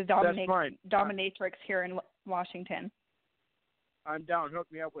 She's a dominatrix here in Washington. I'm down. Hook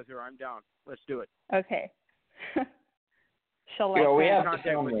me up with her. I'm down. Let's do it. Okay. We have to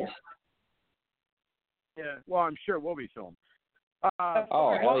film this. Yeah. Well, I'm sure we'll be filmed. I'll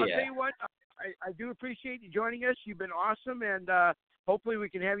tell you what. I do appreciate you joining us. You've been awesome, and hopefully we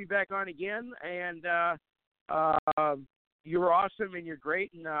can have you back on again. And you're awesome, and you're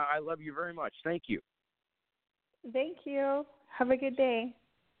great, and I love you very much. Thank you. Thank you. Have a good day.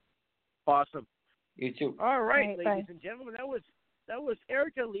 Awesome. You too. All right, ladies bye. and gentlemen, that was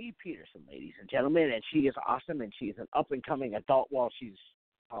Erica Lee Peterson, ladies and gentlemen, and she is awesome, and she's an up-and-coming adult. Well, she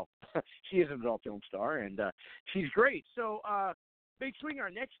is an adult film star, and she's great. So, Big Swing, our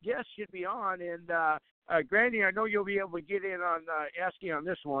next guest should be on, and Granny, I know you'll be able to get in on asking on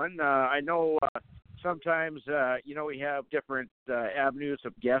this one. I know sometimes we have different avenues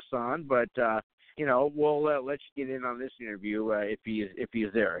of guests on, but we'll let you get in on this interview if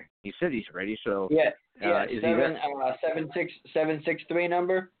he's there. He said he's ready, so is 763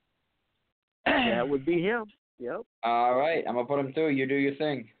 number. That would be him. Yep. All right, I'm gonna put him through. You do your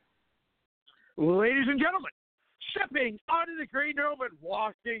thing. Ladies and gentlemen, stepping out of the green room and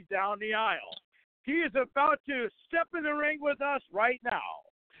walking down the aisle. He is about to step in the ring with us right now.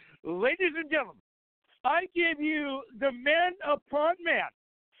 Ladies and gentlemen, I give you the man upon man.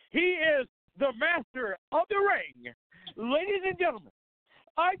 He is the master of the ring. Ladies and gentlemen,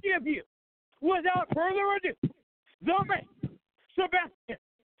 I give you, without further ado, the man, Sebastian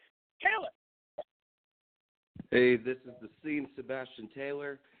Taylor. Hey, this is the scene, Sebastian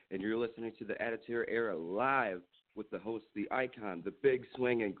Taylor, and you're listening to the Attitude Era live with the host, the icon, the Big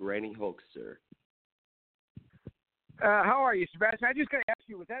Swing, and Granny Hulkster. How are you, Sebastian? I just got to ask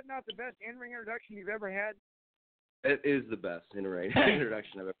you, was that not the best in-ring introduction you've ever had? It is the best in-ring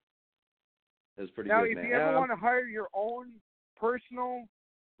introduction I've ever had. It was pretty now, good, if man. you ever want to hire your own personal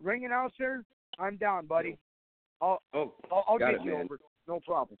ring announcer, I'm down, buddy. I'll get you over. No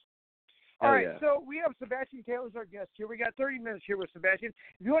problem. All right, so we have Sebastian Taylor as our guest here. We got 30 minutes here with Sebastian.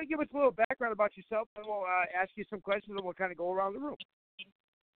 If you want to give us a little background about yourself, then we'll ask you some questions and we'll kind of go around the room.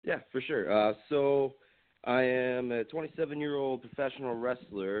 Yeah, for sure. So I am a 27-year-old professional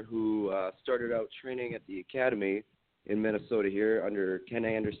wrestler who started out training at the academy in Minnesota here under Ken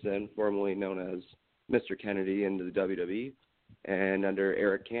Anderson, formerly known as Mr. Kennedy in the WWE, and under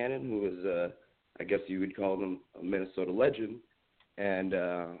Eric Cannon, who is, I guess you would call him a Minnesota legend. And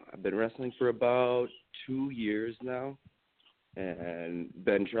I've been wrestling for about 2 years now and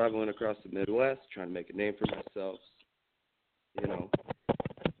been traveling across the Midwest trying to make a name for myself, you know.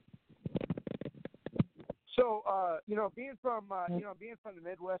 So, being from the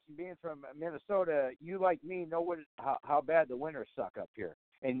Midwest and being from Minnesota, you like me know how bad the winters suck up here,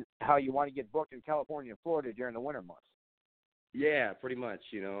 and how you want to get booked in California and Florida during the winter months. Yeah, pretty much.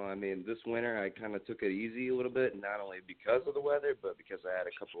 I mean, this winter I kind of took it easy a little bit, not only because of the weather, but because I had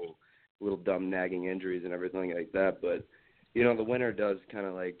a couple little dumb nagging injuries and everything like that. But, the winter does kind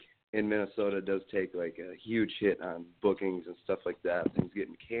of like, in Minnesota, does take like a huge hit on bookings and stuff like that. Things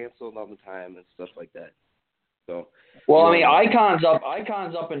getting canceled all the time and stuff like that. So, well, I mean, Icon's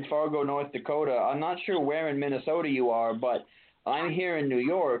up in Fargo, North Dakota. I'm not sure where in Minnesota you are, but I'm here in New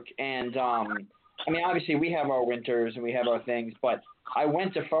York, and I mean, obviously we have our winters and we have our things, but I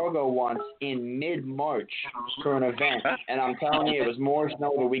went to Fargo once in mid-March for an event, and I'm telling you, it was more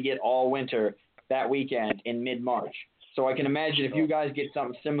snow than we get all winter that weekend in mid-March. So I can imagine if you guys get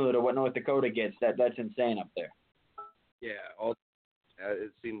something similar to what North Dakota gets, that's insane up there. Yeah,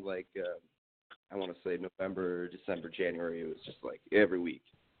 it seemed like I want to say November, December, January. It was just like every week,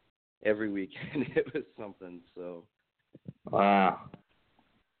 and it was something. So, wow.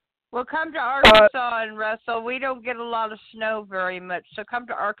 Well, come to Arkansas and wrestle. We don't get a lot of snow very much, so come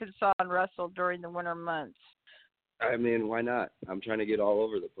to Arkansas and wrestle during the winter months. I mean, why not? I'm trying to get all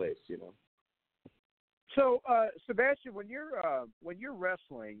over the place, So, Sebastian, when you're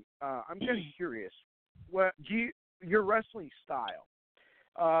wrestling, I'm kind of curious. What your wrestling style?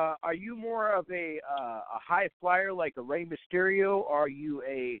 Are you more of a high flyer like a Rey Mysterio? Or are you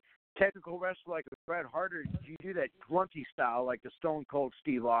a technical wrestler like a Bret Hart, or do you do that grunty style like the Stone Cold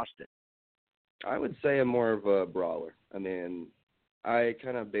Steve Austin? I would say I'm more of a brawler. I mean, I'm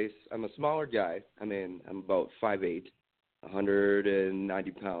a smaller guy. I mean, I'm about 5'8",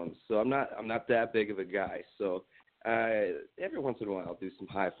 190 pounds. So I'm not that big of a guy. So every once in a while I'll do some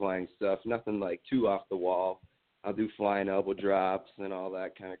high flying stuff. Nothing like too off the wall. I'll do flying elbow drops and all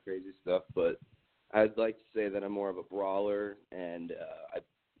that kind of crazy stuff. But I'd like to say that I'm more of a brawler, and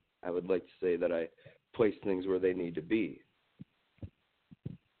I would like to say that I place things where they need to be.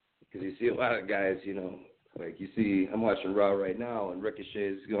 Because you see a lot of guys, like you see, I'm watching Raw right now, and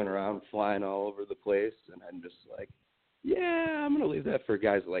Ricochet's going around flying all over the place, and I'm just like, yeah, I'm going to leave that for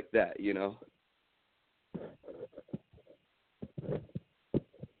guys like that,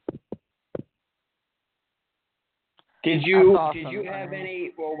 Did you have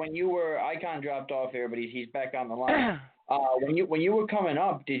any? Well, when you were, Icon dropped off here, but he's back on the line. When you were coming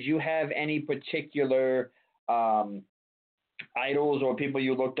up, did you have any particular idols or people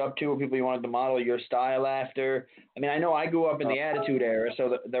you looked up to, or people you wanted to model your style after? I mean, I know I grew up in the Attitude Era,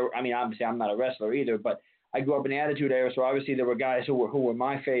 so I mean, obviously I'm not a wrestler either, but I grew up in the Attitude Era, so obviously there were guys who were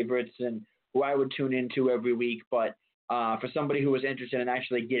my favorites and who I would tune into every week. But for somebody who was interested in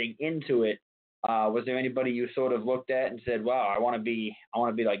actually getting into it, was there anybody you sort of looked at and said, "Wow, I want to be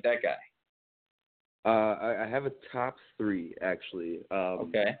like that guy"? I have a top three actually.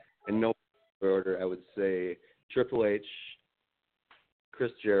 Okay. In no order, I would say Triple H,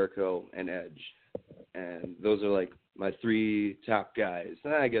 Chris Jericho, and Edge, and those are like my three top guys.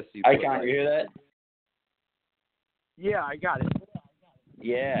 And I guess you. Icon, you hear that? Yeah, I got it.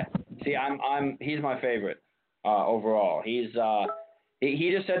 Yeah. See, he's my favorite overall. He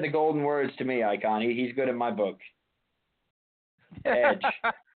just said the golden words to me, Icon. He's good in my book. Edge.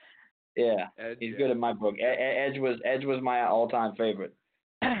 Yeah, Edge, he's good in my book. Edge was my all-time favorite.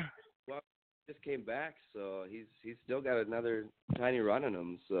 Well, he just came back, so he's still got another tiny run in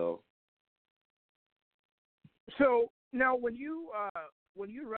him. So now, when you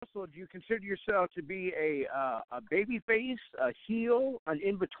wrestled, do you consider yourself to be a baby face, a heel, an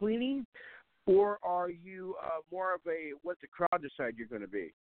in-betweening, or are you more of a what the crowd decide you're going to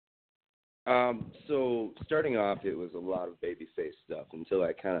be? So starting off, it was a lot of babyface stuff until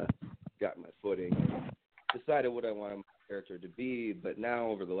I kind of got my footing and decided what I wanted my character to be. But now,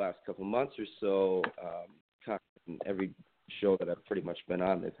 over the last couple months or so, every show that I've pretty much been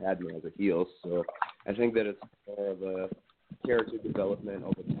on, they've had me as a heel. So I think that it's more of a character development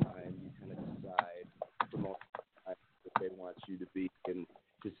over time. You kind of decide from all what they want you to be, and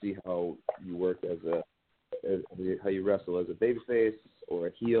to see how you work how you wrestle as a babyface or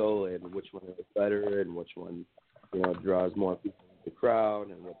a heel, and which one is better, and which one draws more people to the crowd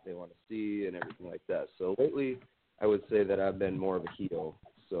and what they want to see and everything like that. So lately, I would say that I've been more of a heel.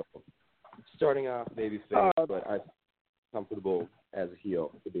 So starting off babyface, but I'm comfortable as a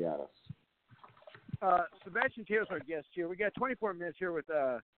heel, to be honest. Sebastian Taylor's our guest here. We got 24 minutes here with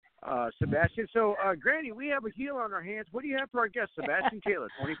Sebastian. So, Granny, we have a heel on our hands. What do you have for our guest, Sebastian Taylor?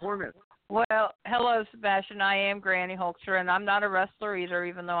 24 minutes. Well, hello, Sebastian. I am Granny Hulkster, and I'm not a wrestler either,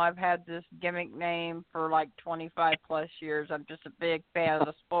 even though I've had this gimmick name for like 25-plus years. I'm just a big fan of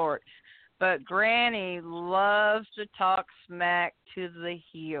the sport. But Granny loves to talk smack to the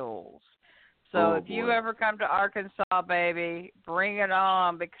heels. So if you ever come to Arkansas, baby, bring it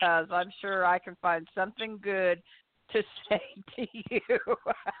on, because I'm sure I can find something good to say to you.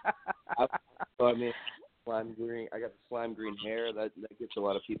 I mean, slime green. I got the slime green hair. That gets a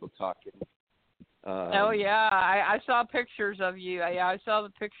lot of people talking. Oh yeah, I saw pictures of you. I saw the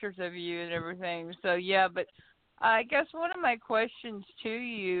pictures of you and everything. So yeah, but I guess one of my questions to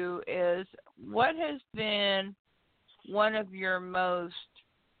you is, what has been one of your most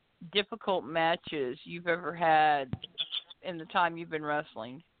difficult matches you've ever had in the time you've been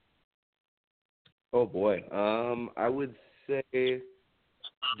wrestling? Oh boy, I would say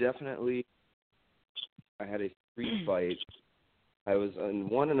definitely I had a street fight. I was in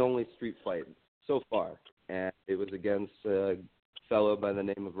one and only street fight so far, and it was against a fellow by the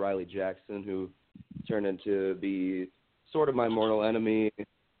name of Riley Jackson, who turned into be sort of my mortal enemy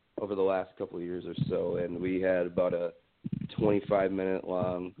over the last couple of years or so, and we had about a 25-minute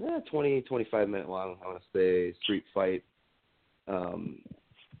long, I want to say, street fight,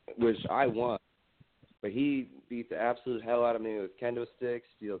 which I won. But he beat the absolute hell out of me with kendo sticks,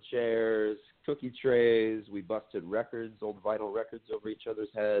 steel chairs, cookie trays. We busted records, old vinyl records, over each other's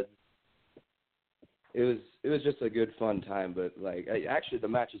heads. It was just a good fun time. But actually, the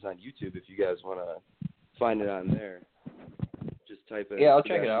match is on YouTube if you guys want to find it on there. Just type in. Yeah, I'll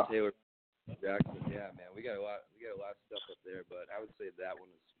check it out. Taylor Jackson. Yeah, man, we got a lot of stuff up there. But I would say that one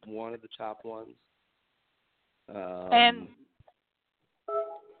is one of the top ones. And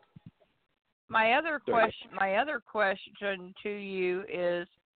my other question to you is,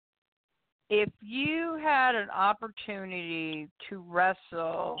 if you had an opportunity to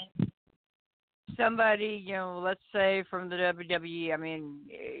wrestle somebody, let's say from the WWE, I mean,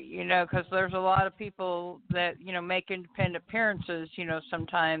 because there's a lot of people that, make independent appearances,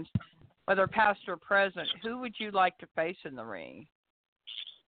 sometimes, whether past or present, who would you like to face in the ring?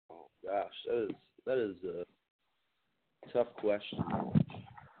 Oh, gosh, that is a tough question.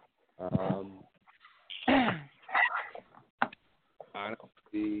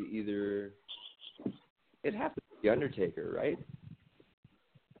 Honestly, it'd have to be Undertaker, right?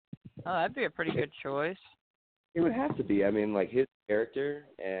 Oh, that'd be a pretty good choice. It would have to be. I mean, his character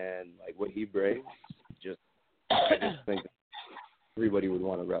and what he brings, I just think everybody would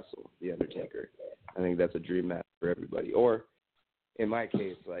want to wrestle the Undertaker. I think that's a dream match for everybody. Or, in my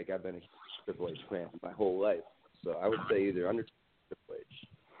case, I've been a Triple H fan my whole life, so I would say either Undertaker or Triple H.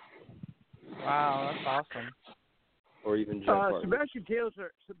 Wow, that's awesome. Or even Jeff Hardy. Sebastian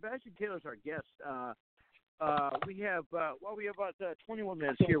Taylor's our guest. We have about 21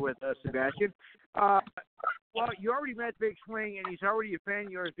 minutes here with Sebastian. Well, you already met Big Swing, and he's already a fan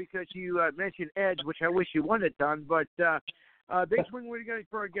of yours because you mentioned Edge, which I wish you wouldn't have done. But Big Swing, what are you got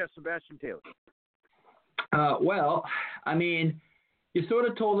for our guest, Sebastian Taylor? Well, I mean, you sort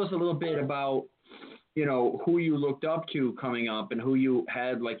of told us a little bit about, who you looked up to coming up and who you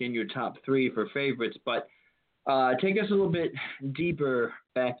had in your top three for favorites. But take us a little bit deeper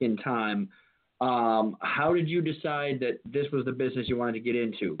back in time. How did you decide that this was the business you wanted to get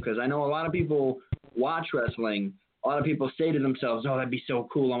into? Because I know a lot of people watch wrestling. A lot of people say to themselves, oh, that'd be so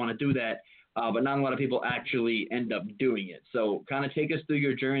cool, I want to do that. But not a lot of people actually end up doing it. So kind of take us through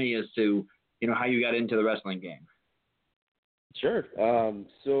your journey as to, how you got into the wrestling game. Sure.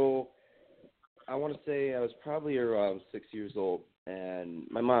 So I want to say I was probably around 6 years old, and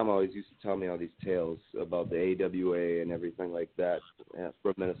my mom always used to tell me all these tales about the AWA and everything like that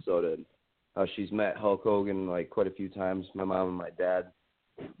from Minnesota. She's met Hulk Hogan quite a few times. My mom and my dad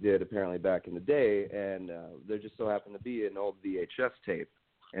did apparently back in the day, and there just so happened to be an old VHS tape,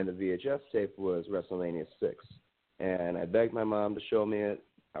 and the VHS tape was WrestleMania 6. And I begged my mom to show me it.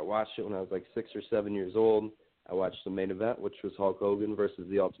 I watched it when I was 6 or 7 years old. I watched the main event, which was Hulk Hogan versus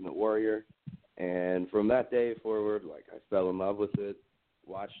the Ultimate Warrior. And from that day forward, I fell in love with it.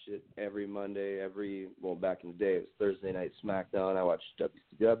 Watched it every Monday, back in the day, it was Thursday Night SmackDown. I watched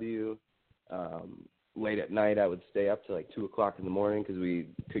WCW. Late at night, I would stay up till 2 o'clock in the morning because we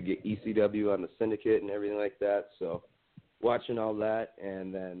could get ECW on the Syndicate and everything like that. So watching all that,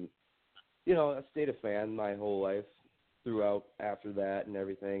 and then, I stayed a fan my whole life. throughout after that and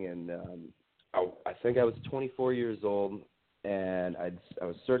everything, and I think I was 24 years old, and I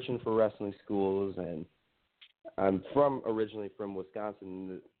was searching for wrestling schools, and I'm originally from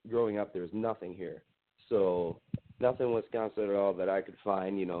Wisconsin. Growing up, there was nothing here, so nothing in Wisconsin at all that I could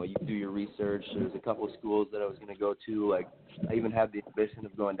find. You do your research. There's a couple of schools that I was going to go to. Like, I even had the ambition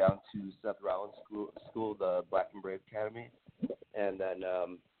of going down to Seth Rollins' school, the Black and Brave Academy, and then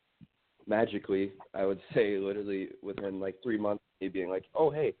magically, I would say literally within like 3 months, of me being like, oh,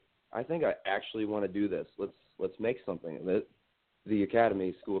 hey, I think I actually want to do this. Let's make something of it. The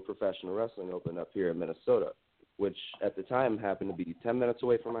Academy School of Professional Wrestling opened up here in Minnesota, which at the time happened to be 10 minutes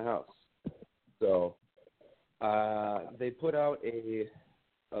away from my house. So they put out a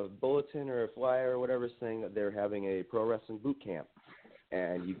bulletin or a flyer or whatever saying that they're having a pro wrestling boot camp.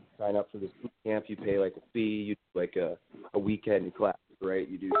 And you sign up for this boot camp, you pay like a fee, you do like a weekend class, right?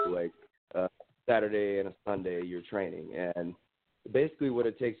 You do like a Saturday and a Sunday you're training. And basically what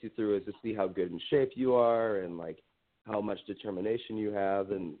it takes you through is to see how good in shape you are and like how much determination you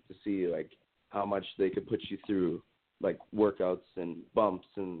have, and to see like how much they could put you through like workouts and bumps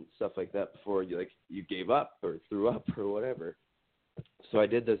and stuff like that before you gave up or threw up or whatever. So I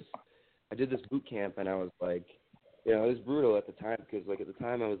did this boot camp, and I was like, it was brutal at the time because like at the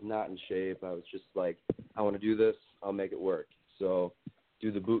time I was not in shape. I was just like, I want to do this, I'll make it work. So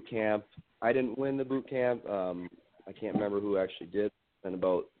do the boot camp. I didn't win the boot camp. I can't remember who actually did. And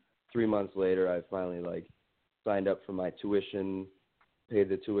about 3 months later, I finally like signed up for my tuition, paid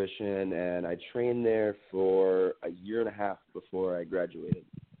the tuition, and I trained there for a year and a half before I graduated.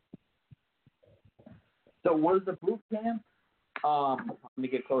 So was the boot camp, let me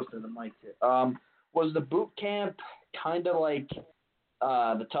get close to the mic here. Was the boot camp kind of like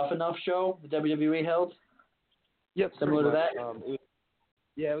the Tough Enough show the WWE held? Yep. Similar to that?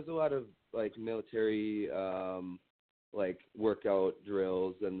 It was a lot of like military like workout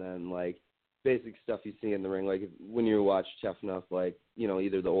drills, and then like basic stuff you see in the ring, like when you watch Tough Enough, like,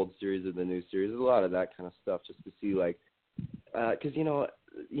 either the old series or the new series, there's a lot of that kind of stuff just to see, like, because,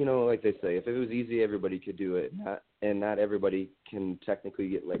 like they say, if it was easy, everybody could do it, and not everybody can technically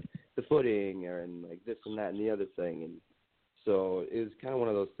get, like, the footing and, like, this and that and the other thing, and so it was kind of one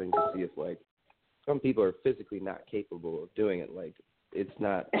of those things to see if, like, some people are physically not capable of doing it, like, it's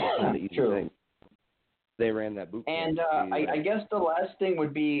not an easy thing. They ran that boot camp. And I guess the last thing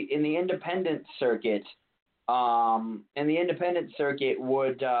would be in the independent circuit. Would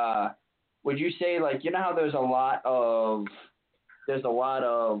you say, like, how there's a lot of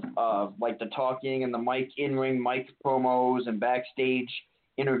like the talking and the in-ring mic promos and backstage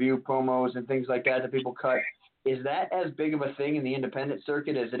interview promos and things like that people cut? Is that as big of a thing in the independent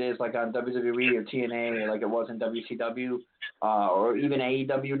circuit as it is like on WWE or TNA or like it was in WCW or even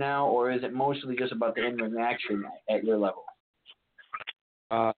AEW now, or is it mostly just about the in-ring action at your level?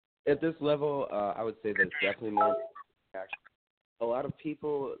 At this level, I would say that it's definitely more action. A lot of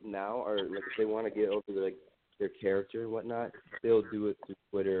people now are, like, if they want to get over their character and whatnot, they'll do it through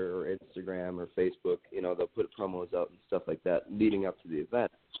Twitter or Instagram or Facebook. They'll put promos out and stuff like that leading up to the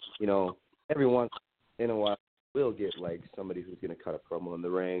event. Every once in a while, we'll get like somebody who's going to cut a promo in the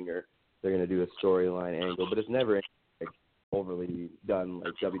ring, or they're going to do a storyline angle, but it's never like overly done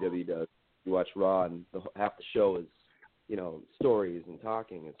like WWE does. You watch Raw, and half the show is stories and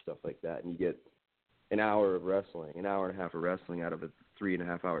talking and stuff like that, and you get an hour and a half of wrestling out of a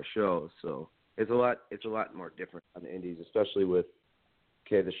 3.5 hour show. So it's a lot more different on the indies, especially with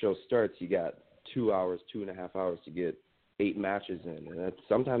the show starts, you got 2 hours, 2.5 hours to get 8 matches in, and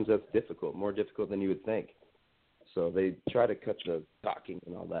sometimes that's difficult, more difficult than you would think. So they try to cut the talking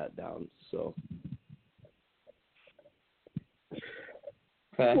and all that down. So.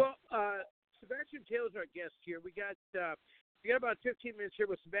 Okay. Well, Sebastian Taylor's our guest here. We got about 15 minutes here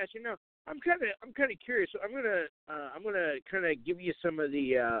with Sebastian. Now, I'm kind of curious. So I'm gonna kind of give you some of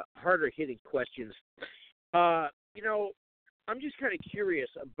the harder hitting questions. I'm just kind of curious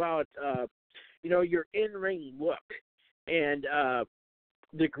about your in-ring look and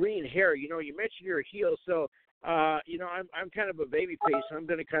the green hair. You mentioned you're a heel, so. I'm kind of a baby face, so I'm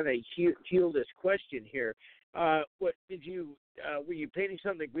going to kind of heal this question here. What did you? Were you painting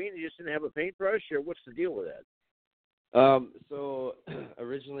something green? You just didn't have a paintbrush, or what's the deal with that? So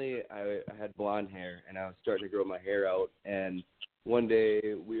originally I had blonde hair, and I was starting to grow my hair out. And one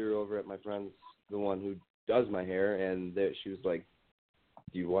day we were over at my friend's, the one who does my hair, and she was like,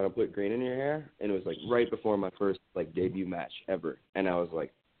 "Do you want to put green in your hair?" And it was like right before my first like debut match ever, and I was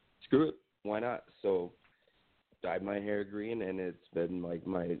like, "Screw it, why not?" So dyed my hair green, and it's been like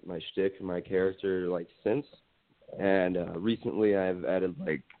my shtick and my character like since. And recently I've added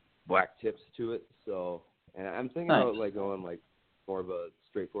like black tips to it, so And I'm thinking Nice. about like going like more of a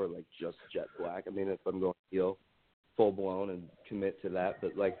straightforward like just jet black. I mean, if I'm going heel, full blown and commit to that.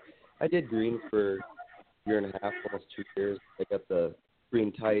 But like I did green for a year and a half, almost 2 years. I got the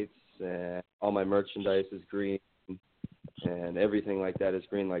green tights and all my merchandise is green and everything like that is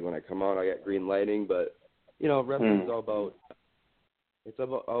green. Like when I come out, I got green lighting. But you know, wrestling is all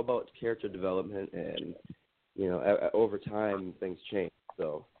about character development, and you know, over time things change.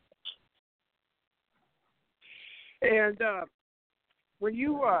 So. And when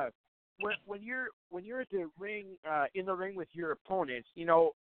you when you're at the ring in the ring with your opponents, you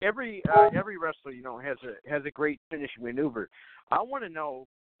know every wrestler has a great finishing maneuver. I want to know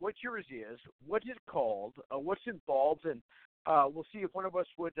what yours is, what it's called, what's involved, and we'll see if one of us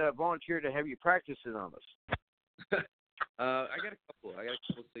would volunteer to have you practice it on us. I got a couple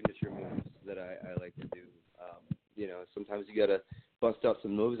signature moves that I like to do. You know, sometimes you got to bust out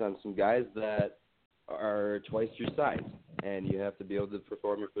some moves on some guys that are twice your size, and you have to be able to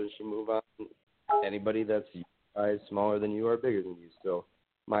perform your finishing move on anybody that's smaller than you or bigger than you. So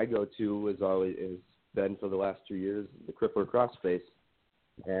my go-to is been for the last 2 years the crippler crossface,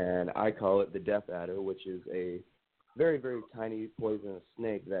 and I call it the Death Adder, which is a very, very tiny poisonous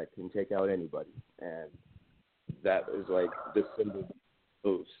snake that can take out anybody, and that is like the symbol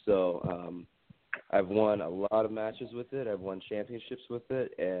move. So I've won a lot of matches with it. I've won championships with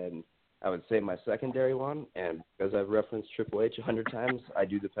it, and I would say my secondary one, and because I've referenced Triple H 100 times, I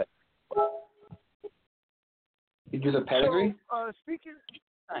do the pedigree. You do the pedigree? So, speaking.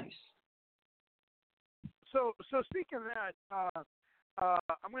 Nice. So speaking of that,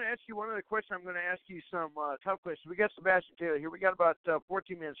 I'm going to ask you one other question. I'm going to ask you some tough questions. We got Sebastian Taylor here. We got about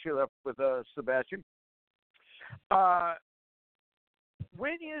 14 minutes here left with Sebastian.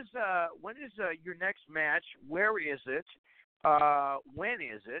 When is your next match? Where is it? When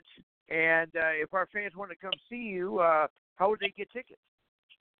is it? And if our fans want to come see you, how would they get tickets?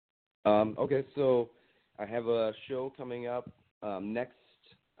 Okay, so I have a show coming up next.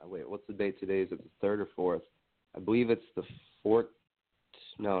 Wait, what's the date today? Is it the 3rd or 4th? I believe it's the 4th.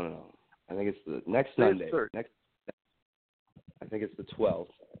 No. I think it's the next Sunday. I think it's the 12th.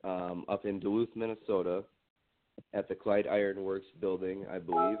 Up in Duluth, Minnesota, at the Clyde Ironworks building, I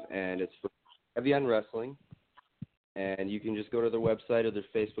believe, and it's for Heavy on Wrestling. And you can just go to their website or their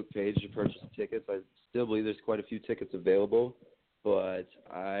Facebook page to purchase tickets. I still believe there's quite a few tickets available, but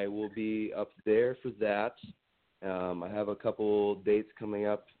I will be up there for that. I have a couple dates coming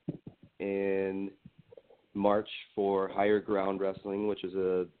up in March for Higher Ground Wrestling, which is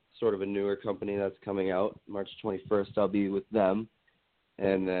a sort of a newer company that's coming out. March 21st, I'll be with them.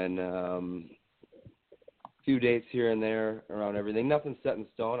 And then a few dates here and there around everything. Nothing set in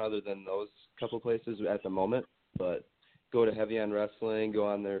stone other than those couple places at the moment. But go to Heavy on Wrestling, go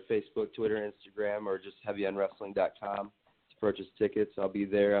on their Facebook, Twitter, Instagram, or just heavyonwrestling.com to purchase tickets. I'll be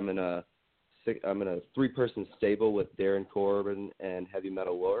there. I'm in a 3-person stable with Darren Corbin and Heavy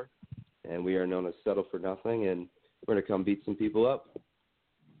Metal Lore, and we are known as Settle for Nothing, and we're going to come beat some people up.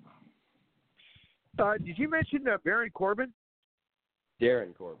 Did you mention Baron Corbin?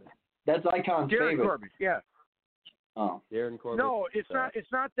 Darren Corbin. That's Icon's Darren favorite. Corbin, yeah. Oh. Darren Corbin. No, it's not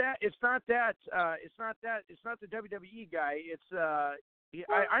that. It's not the WWE guy.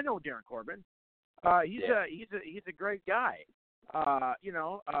 I know Darren Corbin. He's a great guy. You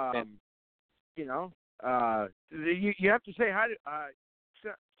have to say hi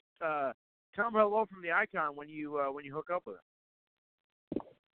to tell him hello from the Icon when you hook up with him.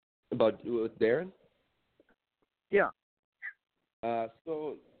 About with Darren? Yeah.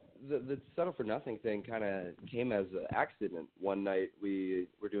 So the Settle for Nothing thing kind of came as an accident. One night we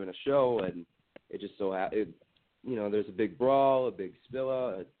were doing a show, and it just so happened, there's a big brawl, a big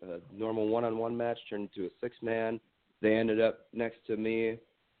spill-out, a normal one-on-one match turned into a 6-man. They ended up next to me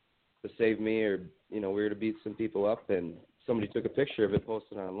to save me, or, we were to beat some people up, and somebody took a picture of it,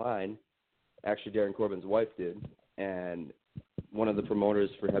 posted it online. Actually, Darren Corbin's wife did, and one of the promoters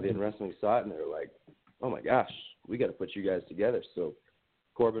for Heavy on Wrestling saw it, and they were like, oh my gosh, we got to put you guys together. So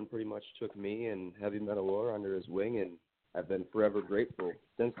Corbin pretty much took me and Heavy Metal Lore under his wing, and I've been forever grateful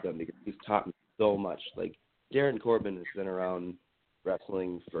since then because he's taught me so much. Like, Darren Corbin has been around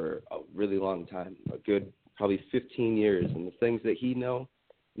wrestling for a really long time, a good probably 15 years, and the things that he knows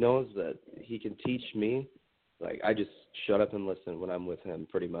that he can teach me, like, I just shut up and listen when I'm with him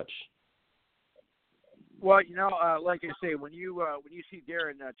pretty much. Well, like I say, when you see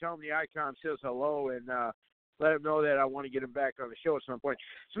Darren, tell him the Icon says hello, and let him know that I want to get him back on the show at some point.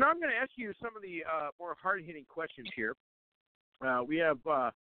 So now I'm going to ask you some of the more hard-hitting questions here. We have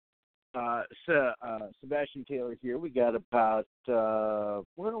Sebastian Taylor here. We got about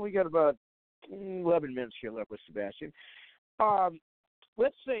 11 minutes here left with Sebastian.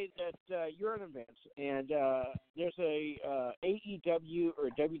 Let's say that you're at an event and there's a AEW or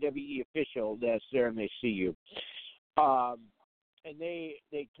WWE official that's there and they see you, and they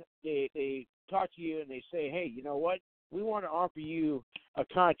talk to you and they say, hey, you know what? We want to offer you a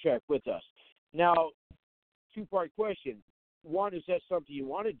contract with us. Now, two-part question. One, is that something you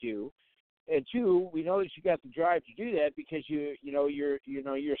want to do? And two, we know that you got the drive to do that because you're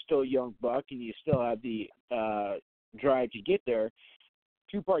still a young buck and you still have the drive to get there.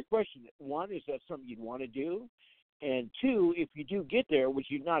 Two-part question. One, is that something you'd want to do? And two, if you do get there, which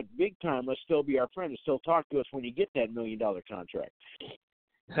you're not big time, let's still be our friend and still talk to us when you get that $1 million contract.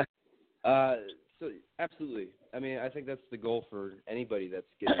 So absolutely. I mean, I think that's the goal for anybody that's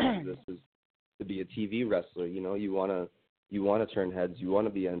getting into this, is to be a TV wrestler. You know, you want to turn heads, you want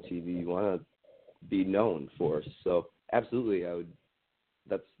to be on TV, you want to be known for. So absolutely,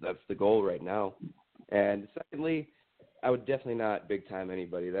 that's the goal right now. And secondly, I would definitely not big time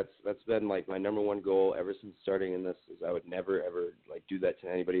anybody. That's been like my number one goal ever since starting in this, is I would never ever like do that to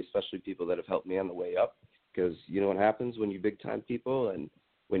anybody, especially people that have helped me on the way up. Because you know what happens when you big time people, and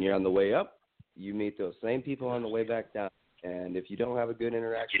when you're on the way up, you meet those same people on the way back down. And if you don't have a good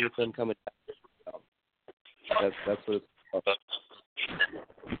interaction with them coming down, that's what it's about.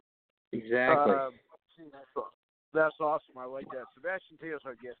 Exactly. That's awesome. I like that. Sebastian Taylor's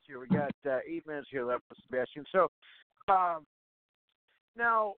our guest here. We got 8 minutes here left with Sebastian. So,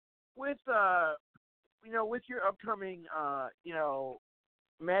 now with your upcoming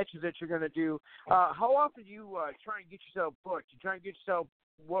matches that you're going to do, how often do you try and get yourself booked? You try and get yourself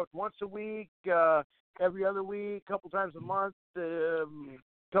booked once a week, every other week, a couple times a month,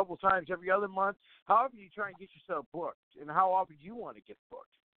 couple times every other month? How often do you try and get yourself booked, and how often do you want to get booked?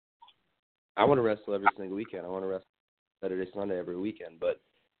 I want to wrestle every single weekend. I want to wrestle Saturday, Sunday every weekend, but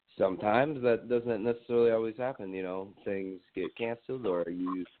sometimes that doesn't necessarily always happen. You know, things get canceled or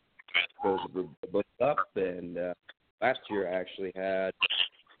you go booked up. And last year I actually had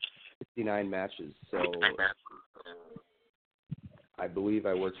 69 matches, so I believe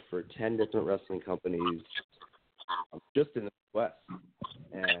I worked for 10 different wrestling companies just in the West,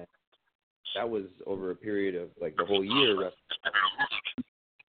 and that was over a period of like the whole year wrestling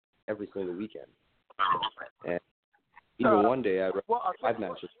every single weekend. And even one day I wrestled 5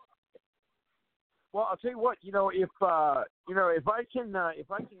 matches. Well, I'll tell you what. If I can,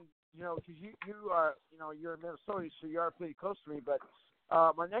 because you are, you're in Minnesota, so you are pretty close to me. But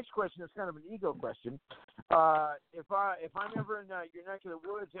my next question is kind of an ego question. If I'm ever in your neck of the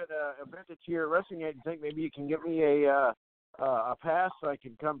woods at an event that you're wrestling at, you think maybe you can give me a pass so I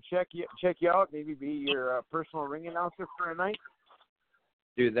can come check you out, maybe be your personal ring announcer for a night?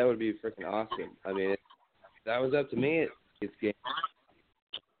 Dude, that would be freaking awesome. I mean, if that was up to me, it's game.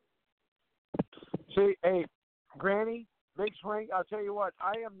 See, hey, Granny, Big Swing, I'll tell you what,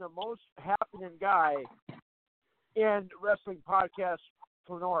 I am the most happening guy in wrestling podcast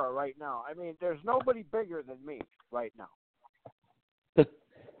Sonora right now. I mean, there's nobody bigger than me right now.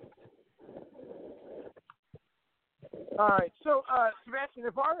 All right, so Sebastian,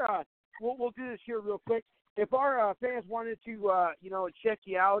 if our we'll do this here real quick. If our fans wanted to, check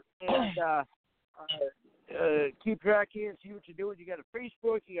you out and keep track of you and see what you're doing, you got a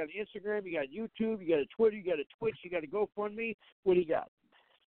Facebook, you got an Instagram, you got YouTube, you got a Twitter, you got a Twitch, you got a GoFundMe. What do you got?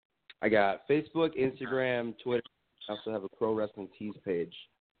 I got Facebook, Instagram, Twitter. I also have a Pro Wrestling Tees page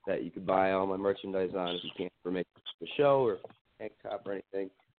that you could buy all my merchandise on if you can't ever make the show or tank top or anything.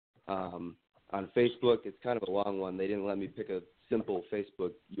 On Facebook, it's kind of a long one. They didn't let me pick a simple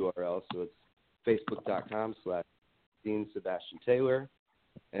Facebook URL, so it's facebook.com/Sebastian Taylor.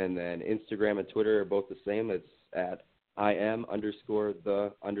 And then Instagram and Twitter are both the same. It's at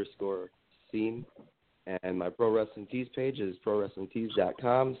IM_the_scene. And my Pro Wrestling Tees page is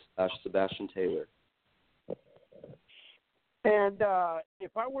prowrestlingtees.com/Sebastian Taylor. And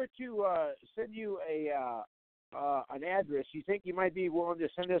if I were to send you an address, you think you might be willing to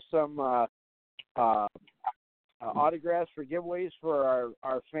send us some autographs for giveaways for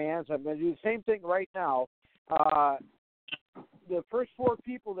our fans? I'm going to do the same thing right now. The first 4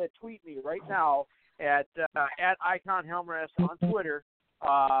 people that tweet me right now at Icon Helmrest on Twitter,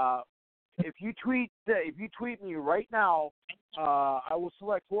 if you tweet me right now, I will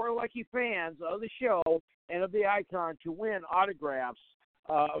select 4 lucky fans of the show and of the Icon to win autographs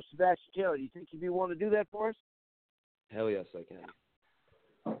of Sebastian Taylor. Do you think you'd be willing to do that for us? Hell yes, I can.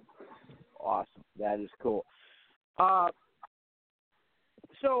 Awesome. That is cool.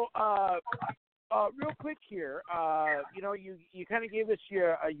 Real quick here, you kind of gave us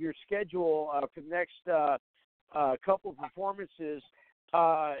your schedule for the next couple of performances.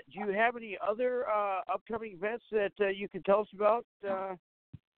 Do you have any other upcoming events that you can tell us about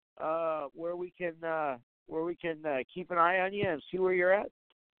where we can keep an eye on you and see where you're at?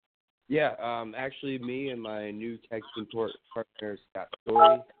 Yeah, actually, me and my new tag team partner, Scott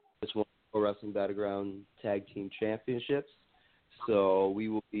Story, just won Pro Wrestling Battleground Tag Team Championships. So we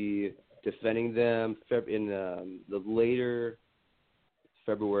will be defending them in the later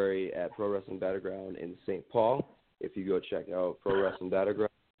February at Pro Wrestling Battleground in St. Paul. If you go check out Pro Wrestling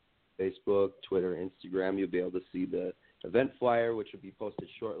Battleground, Facebook, Twitter, Instagram, you'll be able to see the event flyer, which will be posted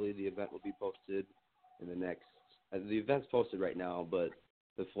shortly. The event will be posted in the next the event's posted right now, but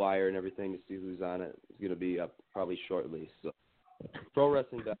the flyer and everything to see who's on it is going to be up probably shortly. So Pro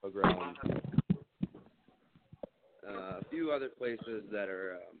Wrestling Battleground. A few other places that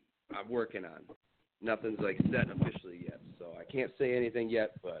are I'm working on. Nothing's like set officially yet, so I can't say anything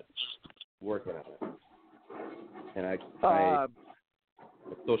yet, but working on it. And I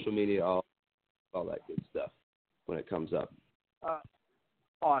social media, all that good stuff when it comes up.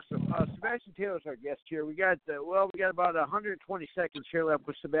 Awesome. Sebastian Taylor's our guest here. We got about 120 seconds here left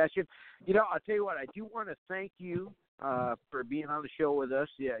with Sebastian. You know, I'll tell you what, I do want to thank you for being on the show with us.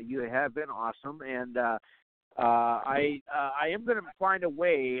 Yeah, you have been awesome, and I am going to find a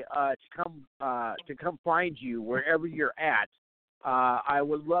way to come find you wherever you're at. I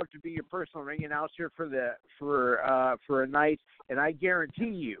would love to be your personal ring announcer for a night, and I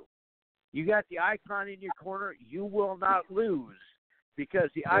guarantee you got the Icon in your corner. You will not lose because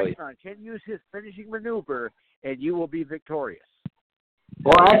the Icon can use his finishing maneuver, and you will be victorious.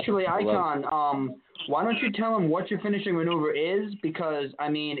 Well, actually, Icon, why don't you tell him what your finishing maneuver is? Because, I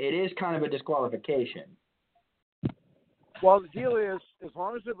mean, it is kind of a disqualification. Well, the deal is, as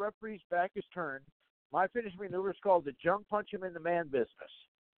long as the referee's back is turned, my finishing maneuver is called the junk punch him in the man business.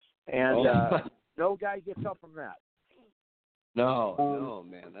 And no guy gets up from that. No,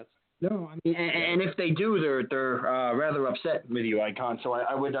 man. No, I mean, and if they do, they're rather upset with you, Icon. So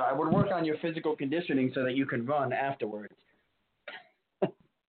I would work on your physical conditioning so that you can run afterwards.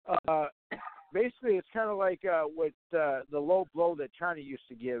 Basically, it's kind of like with the low blow that China used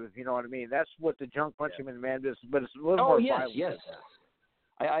to give, if you know what I mean. That's what the junk punch him in the man business, but it's a little more violent. Yes.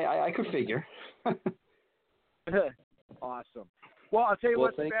 I could figure. Awesome. Well, I'll tell you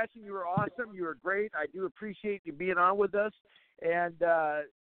what, Sebastian, you were awesome. You were great. I do appreciate you being on with us. And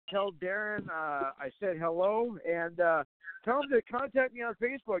tell Darren I said hello, and tell him to contact me on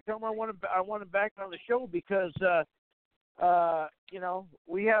Facebook. Tell him I want him back on the show because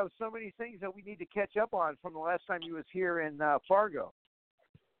we have so many things that we need to catch up on from the last time he was here in Fargo.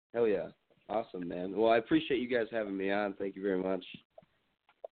 Hell yeah. Awesome, man. Well, I appreciate you guys having me on. Thank you very much.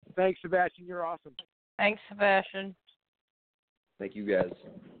 Thanks, Sebastian. You're awesome. Thanks, Sebastian. Thank you, guys.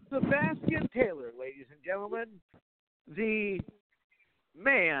 Sebastian Taylor, ladies and gentlemen, the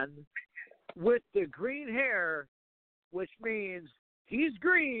man with the green hair, which means he's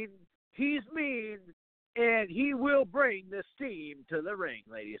green, he's mean, and he will bring the steam to the ring,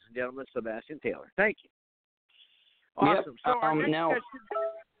 ladies and gentlemen. Sebastian Taylor. Thank you. Awesome. Yep. So our next now, question,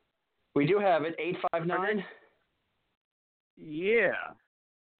 we do have it, 859. Yeah.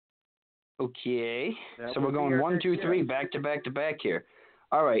 Okay. That So we're going 1, 2, 3, back to back here.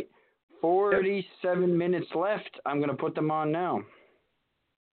 All right. 47 minutes left. I'm going to put them on now.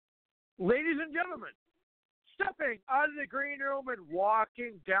 Ladies and gentlemen, stepping out of the green room and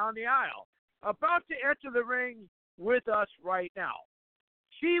walking down the aisle, about to enter the ring with us right now.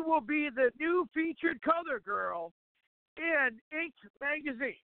 She will be the new featured color girl in Ink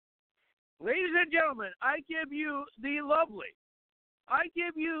magazine. Ladies and gentlemen, I give you the lovely. I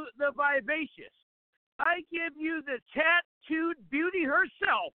give you the vivacious. I give you the tattooed beauty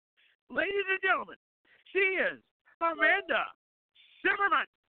herself. Ladies and gentlemen, she is Amanda Zimmerman.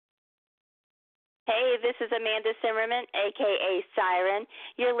 Hey, this is Amanda Zimmerman, a.k.a. Siren.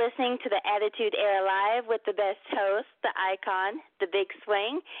 You're listening to the Attitude Era Live with the best host, the Icon, the Big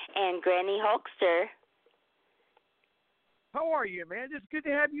Swing, and Granny Hulkster. How are you, Amanda? It's good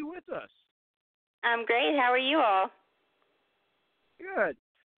to have you with us. I'm great. How are you all? Good.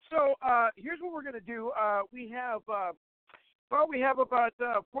 So here's what we're going to do. We have about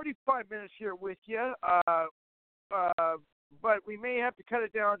 45 minutes here with you. But we may have to cut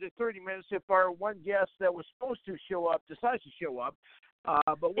it down to 30 minutes if our one guest that was supposed to show up decides to show up.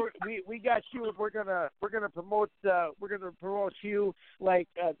 But we got you. We're gonna promote you like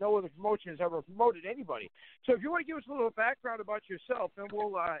no other promotion has ever promoted anybody. So if you want to give us a little background about yourself, then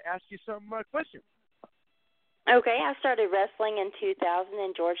we'll ask you some questions. Okay, I started wrestling in 2000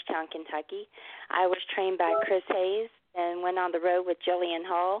 in Georgetown, Kentucky. I was trained by Chris Hayes and went on the road with Jillian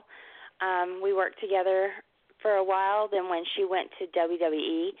Hall. We worked together for a while. Then when she went to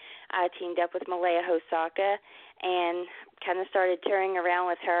WWE, I teamed up with Malaya Hosaka and kind of started touring around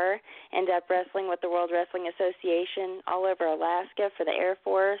with her. Ended up wrestling with the World Wrestling Association all over Alaska for the Air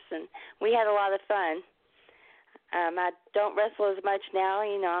Force, and we had a lot of fun. I don't wrestle as much now.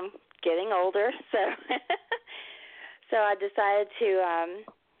 You know, I'm getting older, so so I decided to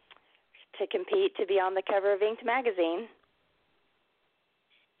compete to be on the cover of Inked magazine.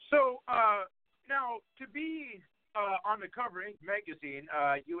 So now, to be on the cover of Ink magazine,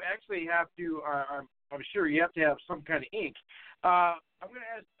 you actually have to. I'm sure you have to have some kind of ink. I'm going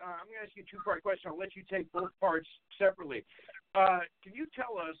to ask you a two-part question. I'll let you take both parts separately. Can you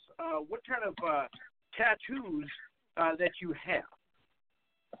tell us what kind of tattoos that you have?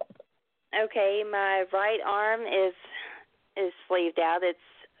 Okay, my right arm is sleeved out. It's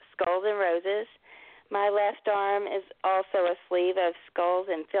skulls and roses. My left arm is also a sleeve of skulls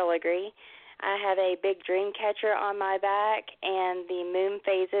and filigree. I have a big dream catcher on my back and the moon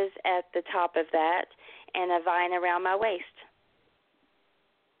phases at the top of that and a vine around my waist.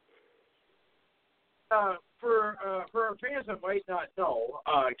 For our fans that might not know,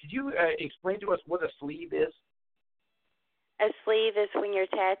 could you explain to us what a sleeve is? A sleeve is when you're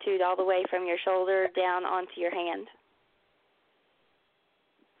tattooed all the way from your shoulder down onto your hand.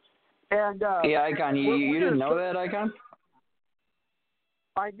 And yeah, Icon, you didn't know that, Icon?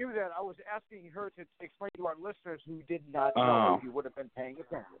 I knew that. I was asking her to explain to our listeners who did not know if you would have been paying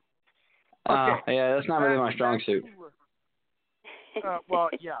attention. Okay. Yeah, that's not really my strong suit. Well,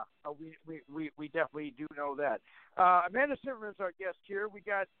 yeah, we definitely do know that. Amanda Zimmerman's our guest here. We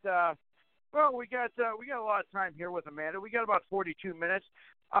got a lot of time here with Amanda. We got about 42 minutes.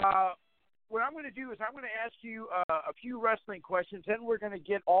 What I'm going to do is I'm going to ask you a few wrestling questions, then we're going to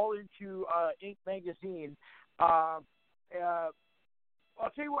get all into Ink magazine. I'll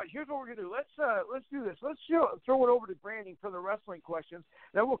tell you what. Here's what we're going to do. Let's do this. Let's throw it over to Granny for the wrestling questions.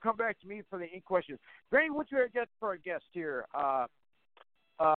 Then we'll come back to me for the Ink questions. Granny, what you got for our guest here?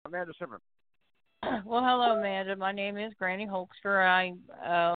 Amanda Zimmerman. Well, hello, Amanda. My name is Granny Holkster. Like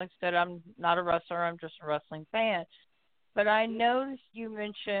I said, I'm not a wrestler. I'm just a wrestling fan. But I noticed you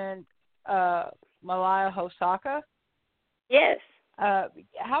mentioned Malaya Hosaka. Yes.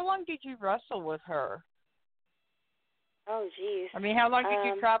 How long did you wrestle with her? Oh, geez. I mean, how long did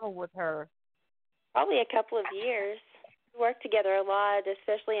you travel with her? Probably a couple of years. We worked together a lot,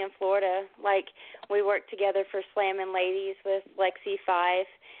 especially in Florida. Like, we worked together for Slammin' Ladies with Lexi Fife.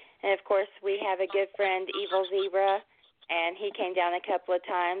 And, of course, we have a good friend, Evil Zebra, and he came down a couple of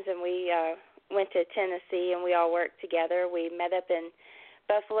times, and we went to Tennessee, and we all worked together. We met up in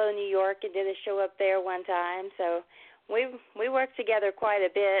Buffalo, New York, and did a show up there one time. So we worked together quite a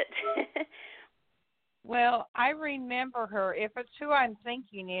bit. Well, I remember her. If it's who I'm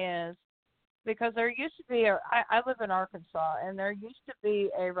thinking is, because there used to be I live in Arkansas, and there used to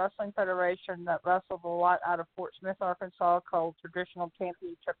be a wrestling federation that wrestled a lot out of Fort Smith, Arkansas, called Traditional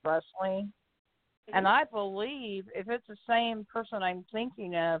Championship Wrestling. Mm-hmm. And I believe, if it's the same person I'm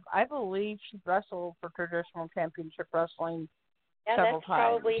thinking of, I believe she wrestled for Traditional Championship Wrestling several times. Yeah, that's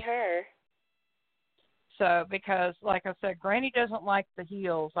probably her. So, because, like I said, Granny doesn't like the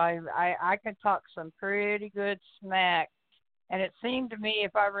heels. I can talk some pretty good smack. And it seemed to me,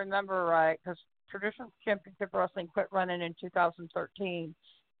 if I remember right, because Traditional Championship Wrestling quit running in 2013,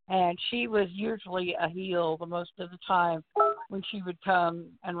 and she was usually a heel the most of the time when she would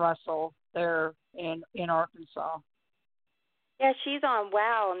come and wrestle there in Arkansas. Yeah, she's on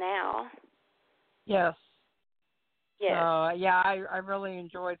WOW now. Yes. Yes. Yeah, I really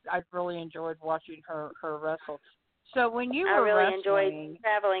enjoyed watching her wrestle. So when you were I really wrestling, enjoyed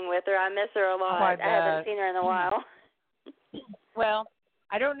traveling with her. I miss her a lot. I haven't seen her in a while. Well,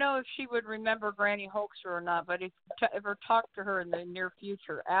 I don't know if she would remember Granny Holkster or not, but if you ever talk to her in the near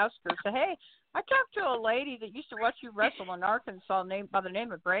future, ask her, say, hey, I talked to a lady that used to watch you wrestle in Arkansas by the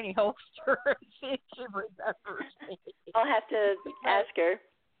name of Granny Holkster, and see if she remembers me. I'll have to ask her.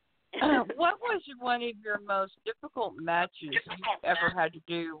 What was one of your most difficult matches you ever had to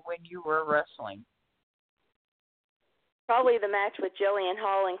do when you were wrestling? Probably the match with Jillian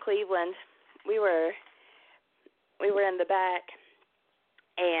Hall in Cleveland. We were in the back,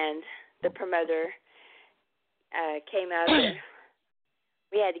 and the promoter came out and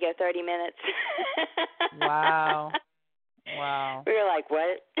we had to go 30 minutes. Wow. We were like,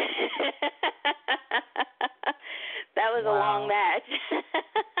 what? That was a long match.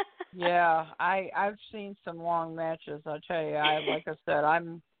 Yeah, I've seen some long matches. I'll tell you. Like I said,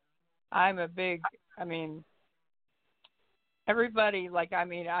 I'm a big. I mean, everybody.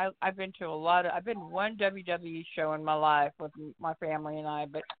 I've been to I've been to one WWE show in my life with my family and I,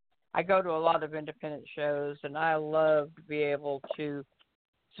 but I go to a lot of independent shows, and I love to be able to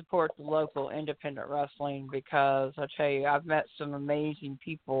support the local independent wrestling because I tell you, I've met some amazing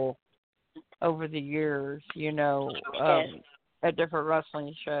people over the years, at different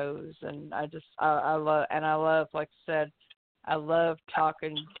wrestling shows, and I love, like I said, I love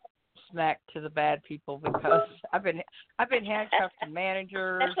talking smack to the bad people because I've been handcuffed to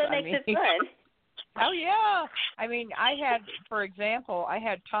managers. That's what makes it fun. Oh yeah, I had, for example,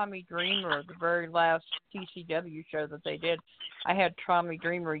 Tommy Dreamer, the very last TCW show that they did. I had Tommy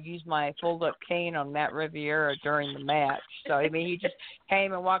Dreamer use my fold-up cane on Matt Riviera during the match. So he just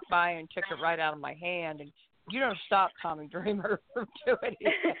came and walked by and took it right out of my hand, and you don't stop Tommy Dreamer from doing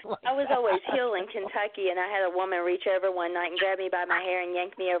anything like I was that. always heel in Kentucky, and I had a woman reach over one night and grab me by my hair and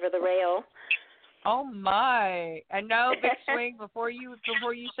yank me over the rail. Oh my! And no, Big Swing. Before you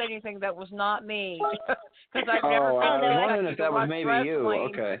said anything, that was not me. Because I've never. I was been wondering if that was maybe wrestling. you.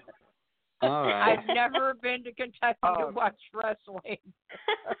 Okay. All right. I've never been to Kentucky to watch wrestling.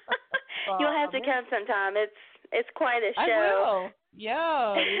 You'll have to come sometime. It's quite a show. I will.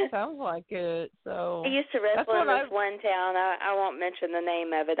 Yeah, it sounds like it. So I used to wrestle in this one town. I won't mention the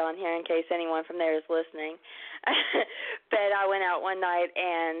name of it on here in case anyone from there is listening. But I went out one night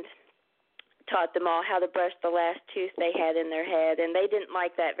and taught them all how to brush the last tooth they had in their head, and they didn't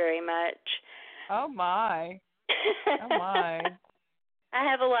like that very much. Oh my! Oh my! I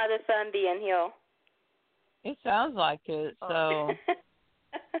have a lot of fun being heel. It sounds like it. So.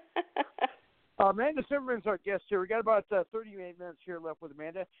 Amanda Zimmerman's our guest here. We got about 38 minutes here left with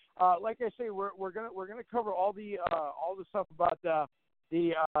Amanda. Like I say, we're gonna cover all the stuff about the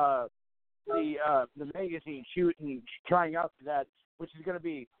magazine shoot and trying out for that, which is going to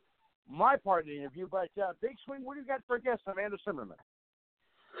be my part of the interview. But Big Swing, what do you got for a guest, Amanda Zimmerman?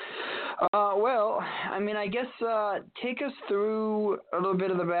 Well, I guess take us through a little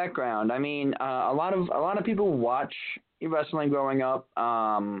bit of the background. A lot of people watch wrestling growing up.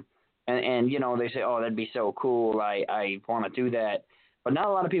 And they say, oh, that'd be so cool. I want to do that. But not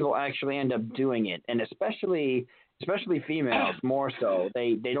a lot of people actually end up doing it. And especially females more so.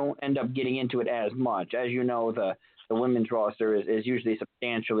 They don't end up getting into it as much. As you know, the women's roster is usually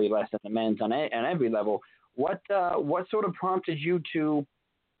substantially less than the men's on every level. What sort of prompted you to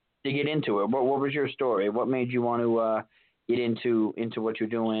get into it? What was your story? What made you want to get into what you're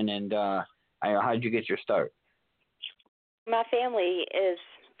doing? And how did you get your start? My family is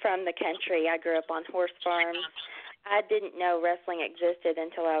from the country. I grew up on horse farms. I didn't know wrestling existed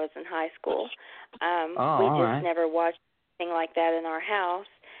until I was in high school. We just never watched anything like that in our house.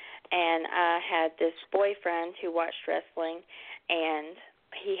 And I had this boyfriend who watched wrestling, and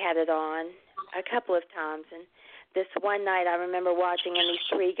he had it on a couple of times. And this one night I remember watching, and these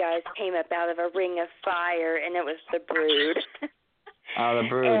three guys came up out of a ring of fire, and it was the Brood. The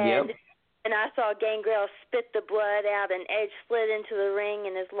Brood, yep. And I saw Gangrel spit the blood out, and Edge slid into the ring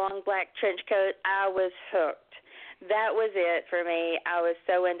in his long black trench coat. I was hooked. That was it for me. I was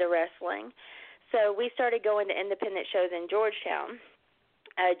so into wrestling. So we started going to independent shows in Georgetown.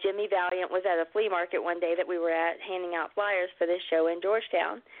 Jimmy Valiant was at a flea market one day that we were at, handing out flyers for this show in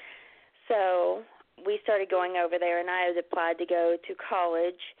Georgetown. So we started going over there, and I had applied to go to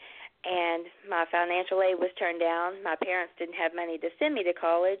college, and my financial aid was turned down. My parents didn't have money to send me to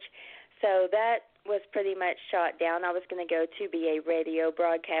college. So that was pretty much shot down. I was going to go to be a radio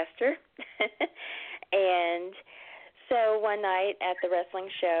broadcaster. And so one night at the wrestling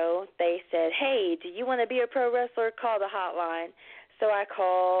show, they said, hey, do you want to be a pro wrestler? Call the hotline. So I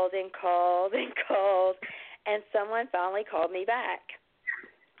called and called and called, and someone finally called me back.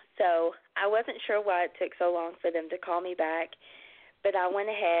 So I wasn't sure why it took so long for them to call me back, but I went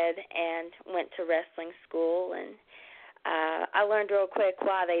ahead and went to wrestling school, and I learned real quick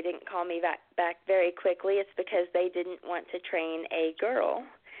why they didn't call me back very quickly. It's because they didn't want to train a girl.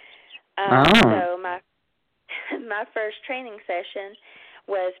 So my first training session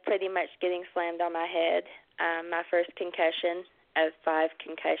was pretty much getting slammed on my head. My first concussion of 5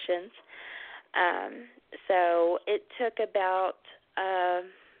 concussions. So it took about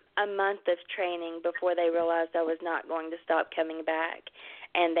a month of training before they realized I was not going to stop coming back,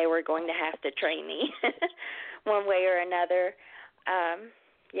 and they were going to have to train me one way or another.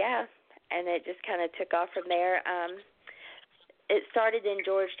 And it just kind of took off from there. It started in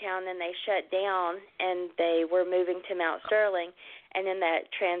Georgetown, and they shut down, and they were moving to Mount Sterling. And in that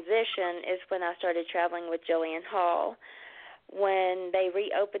transition is when I started traveling with Jillian Hall. When they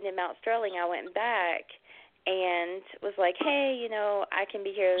reopened in Mount Sterling, I went back and was like, hey, I can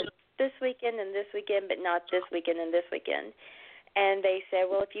be here this weekend and this weekend, but not this weekend and this weekend. And they said,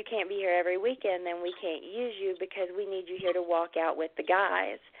 well, if you can't be here every weekend, then we can't use you because we need you here to walk out with the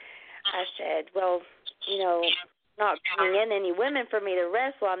guys. I said, well, not bringing in any women for me to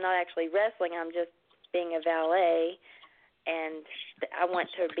wrestle. I'm not actually wrestling. I'm just being a valet, and I want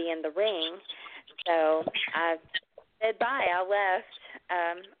to be in the ring. So I said bye. I left.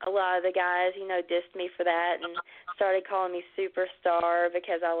 A lot of the guys, dissed me for that and started calling me superstar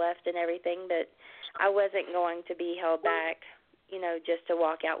because I left and everything, but I wasn't going to be held back, just to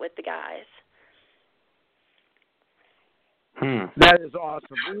walk out with the guys. That is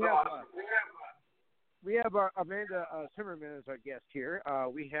awesome. We have our Amanda Zimmerman as our guest here.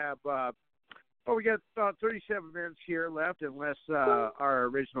 We got about 37 minutes here left, unless our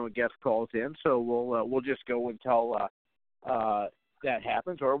original guest calls in. So we'll just go until that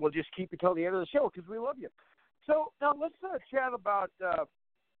happens, or we'll just keep you till the end of the show because we love you. So now let's chat about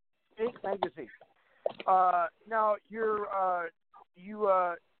Ink Magazine. Now you're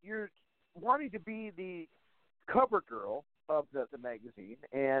wanting to be the cover girl of the magazine,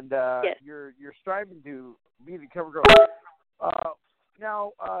 and yes. you're striving to be the cover girl.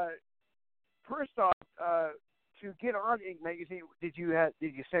 Now, first off, to get on Ink Magazine, did you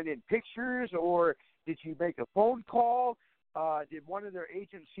send in pictures, or did you make a phone call? Did one of their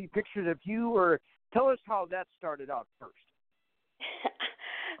agents see pictures of you, or tell us how that started out first.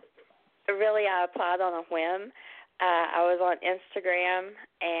 Really, I applied on a whim. I was on Instagram,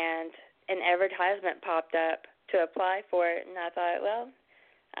 and an advertisement popped up to apply for it, and I thought, well,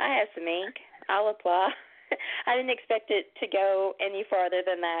 I have some ink. I'll apply. I didn't expect it to go any farther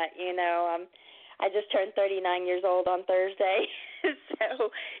than that. I just turned 39 years old on Thursday, so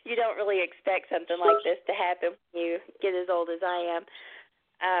you don't really expect something like this to happen when you get as old as I am.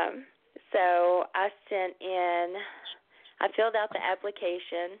 So I filled out the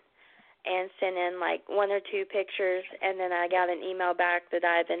application and sent in like one or two pictures, and then I got an email back that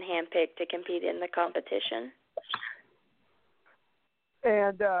I had been handpicked to compete in the competition.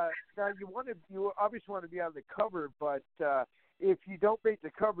 And now you obviously want to be on the cover, but if you don't make the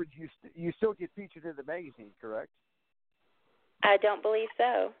coverage, you still get featured in the magazine, correct? I don't believe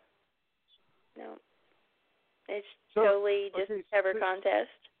so. No, it's solely just a cover contest.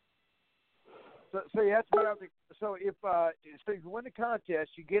 So you have to be on the. So if you win the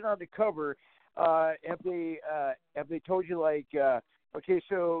contest, you get on the cover. Have they told you like, okay,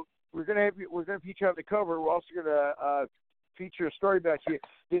 so we're gonna feature on the cover. We're also gonna feature a story about you.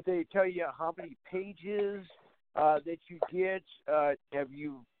 Did they tell you how many pages that you get?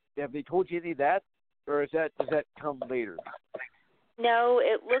 Have they told you any of that, or does that come later? No,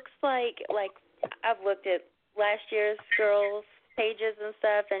 it looks like I've looked at last year's girls' pages and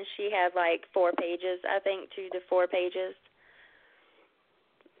stuff, and she had like 4 pages, I think 2 to 4 pages,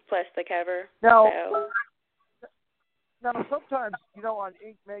 plus the cover. Now, so. Now sometimes, on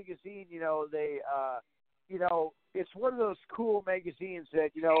Ink Magazine, they, it's one of those cool magazines that,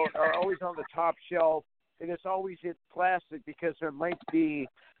 are always on the top shelf, and it's always in plastic because there might be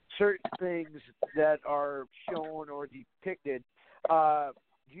certain things that are shown or depicted.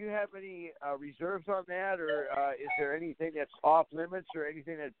 Do you have any reserves on that, or is there anything that's off limits or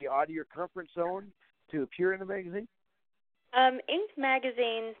anything that'd be out of your comfort zone to appear in the magazine? Ink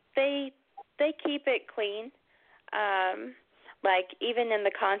Magazine, they keep it clean. Like even in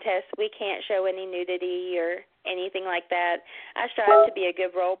the contest, we can't show any nudity or anything like that. I strive to be a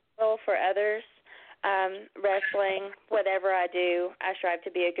good role model for others. Wrestling, whatever I do, I strive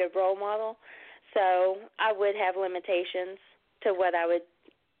to be a good role model. So I would have limitations to what I would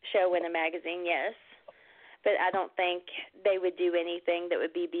show in a magazine, yes. But I don't think they would do anything that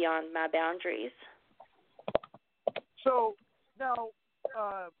would be beyond my boundaries. So now,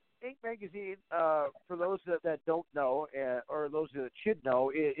 Ink Magazine, for those that don't know, or those that should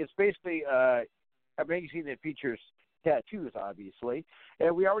know, it's basically a magazine that features tattoos, obviously.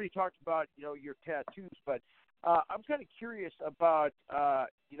 And we already talked about, your tattoos, but I'm kind of curious about,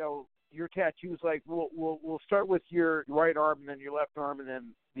 your tattoos. Like, we'll start with your right arm, and then your left arm, and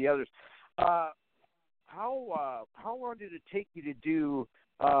then the others. How long did it take you to do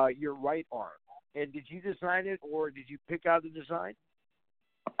your right arm? And did you design it, or did you pick out the design?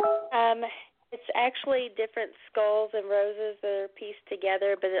 It's actually different skulls and roses that are pieced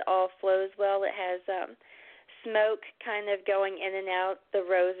together, but it all flows well. It has smoke kind of going in and out the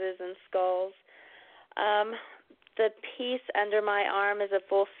roses and skulls. The piece under my arm is a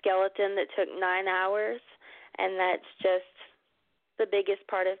full skeleton that took 9 hours, and that's just the biggest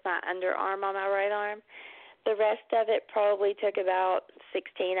part of my underarm on my right arm. The rest of it probably took about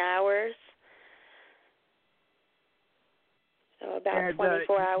 16 hours. So about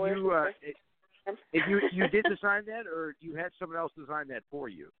 24 hours. You did design that, or you had someone else design that for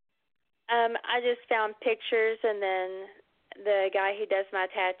you? I just found pictures and then the guy who does my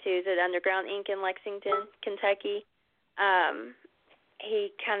tattoos at Underground Ink in Lexington, Kentucky,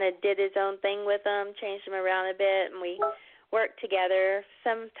 he kind of did his own thing with them, changed them around a bit, and we worked together.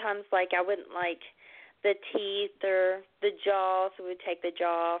 Sometimes, like, I wouldn't like the teeth or the jaw, so we'd take the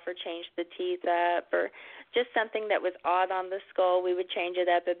jaw off or change the teeth up, or just something that was odd on the skull, we would change it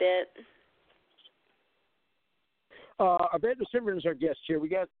up a bit. Amanda Simmer is our guest here. We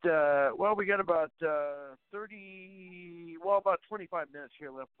got about 25 minutes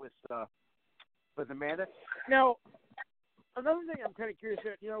here left with Amanda. Now, another thing I'm kind of curious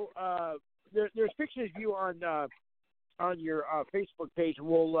about, there's pictures of you on your Facebook page, and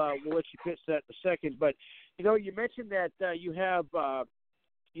we'll let you pitch that in a second. But you mentioned that you have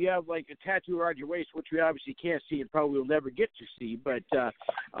like a tattoo around your waist, which we obviously can't see and probably will never get to see. But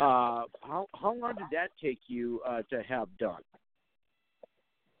how long did that take you to have done?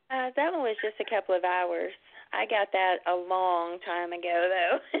 That one was just a couple of hours. I got that a long time ago,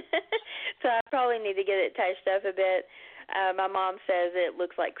 though, so I probably need to get it touched up a bit. My mom says it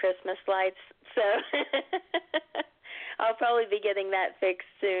looks like Christmas lights, so I'll probably be getting that fixed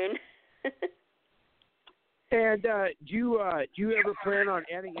soon. And do you ever plan on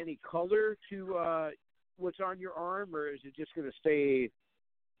adding any color to what's on your arm, or is it just going to stay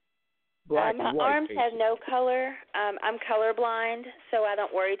black and white? My arms have no color. I'm colorblind, so I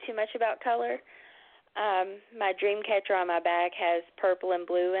don't worry too much about color. My dream catcher on my back has purple and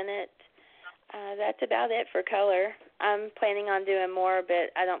blue in it. That's about it for color. I'm planning on doing more,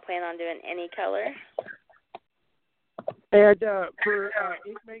 but I don't plan on doing any color. And for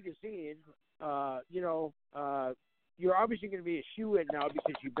Ink Magazine, you're obviously going to be a shoe-in now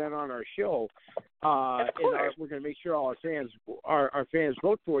because you've been on our show, and we're going to make sure all our fans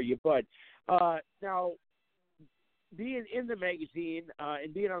vote for you. But now, being in the magazine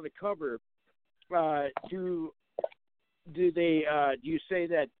and being on the cover, do you say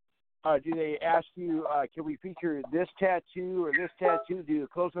that? Do they ask you, can we feature this tattoo or this tattoo? Do you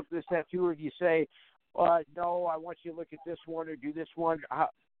close up this tattoo, or do you say, no, I want you to look at this one or do this one?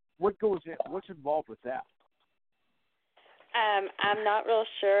 What's involved with that? I'm not real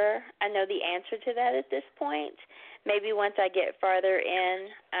sure. I know the answer to that at this point. Maybe once I get farther in,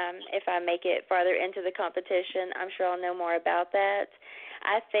 if I make it farther into the competition, I'm sure I'll know more about that.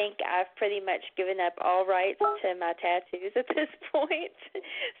 I think I've pretty much given up all rights to my tattoos at this point,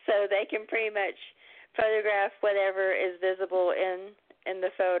 so they can pretty much photograph whatever is visible in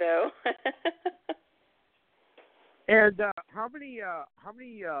the photo. And how many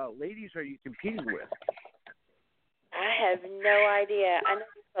ladies are you competing with? I have no idea. I know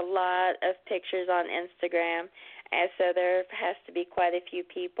there's a lot of pictures on Instagram, and so there has to be quite a few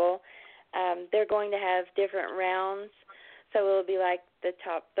people. They're going to have different rounds, so it'll be like the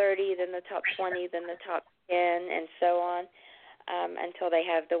top 30, then the top 20, then the top 10, and so on, until they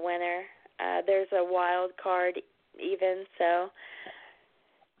have the winner. There's a wild card even, so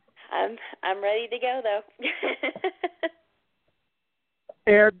I'm ready to go, though.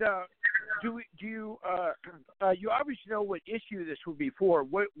 And you obviously know what issue this would be for.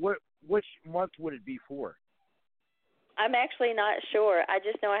 Which month would it be for? I'm actually not sure. I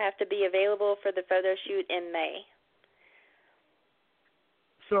just know I have to be available for the photo shoot in May.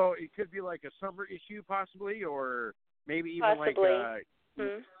 So it could be like a summer issue, possibly, or maybe even possibly. Like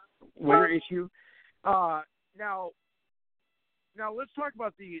a winter issue. Now let's talk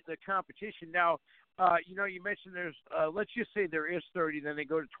about the competition. Now, you mentioned there's, let's just say there is 30, then they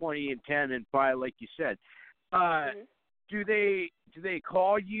go to 20 and 10 and 5, like you said. Do they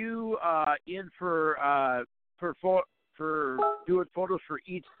call you in for doing photos for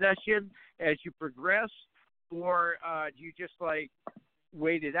each session as you progress, or do you just like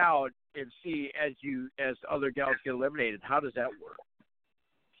wait it out and see as other gals get eliminated? How does that work?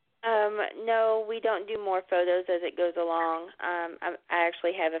 No, we don't do more photos as it goes along. I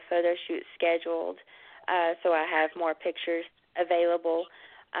actually have a photo shoot scheduled, so I have more pictures available.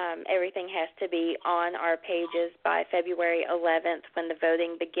 Everything has to be on our pages by February 11th when the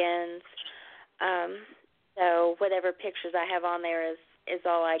voting begins. So whatever pictures I have on there is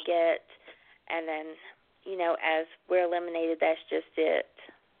all I get, and then, as we're eliminated, that's just it.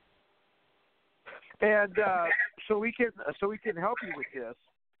 And so we can help you with this.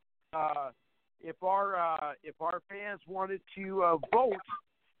 If our fans wanted to vote,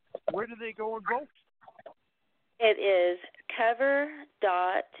 where do they go and vote? It is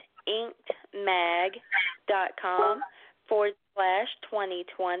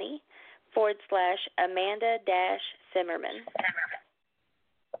cover.inkmag.com/2020/Amanda-Simmerman.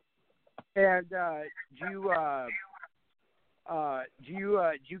 And do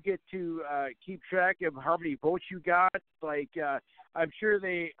you get to keep track of how many votes you got? Like, I'm sure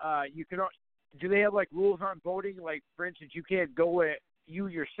they you can. Do they have like rules on voting? Like, for instance, you can't go you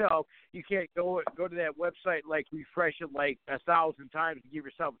yourself. You can't go to that website, like refresh it like 1,000 times to give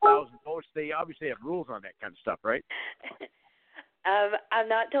yourself 1,000 votes. They obviously have rules on that kind of stuff, right? I'm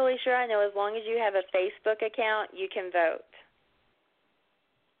not totally sure. I know as long as you have a Facebook account, you can vote.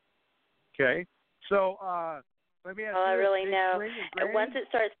 Okay. So let me ask you. I really know. Once it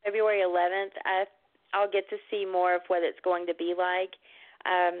starts February 11th, I'll get to see more of what it's going to be like.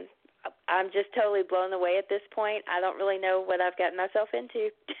 I'm just totally blown away at this point. I don't really know what I've gotten myself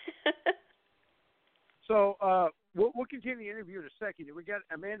into. So we'll continue the interview in a second. We got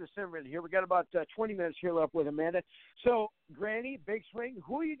Amanda Simmerman here. We got about 20 minutes here left with Amanda. So, Granny, Big Swing,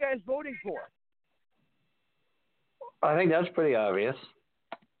 who are you guys voting for? I think that's pretty obvious.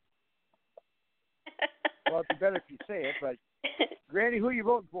 Well, it'd be better if you say it, but Granny, who are you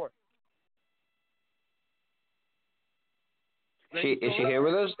voting for? Is she here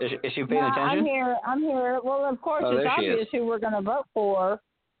with us? Is she paying attention? I'm here. Well, of course, it's obvious who we're going to vote for.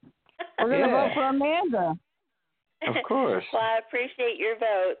 We're going to vote for Amanda. Of course. Well, I appreciate your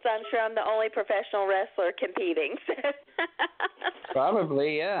votes. I'm sure I'm the only professional wrestler competing.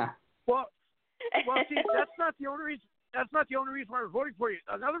 Probably, yeah. Well, see, that's not the only reason. That's not the only reason why we're voting for you.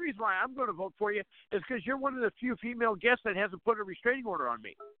 Another reason why I'm going to vote for you is because you're one of the few female guests that hasn't put a restraining order on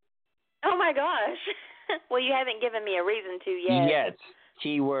me. Oh, my gosh. Well, you haven't given me a reason to yet. Yet.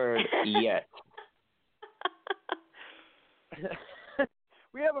 Keyword, yet.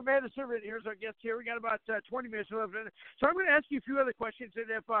 We have Amanda Simmerman here as our guest here. We got about 20 minutes left. So I'm going to ask you a few other questions. And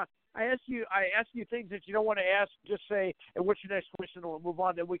if I ask you things that you don't want to ask, just say, and what's your next question, and we'll move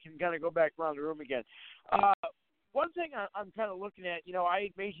on. Then we can kind of go back around the room again. One thing I'm kind of looking at,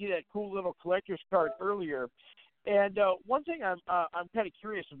 I made you that cool little collector's card earlier. And one thing I'm kind of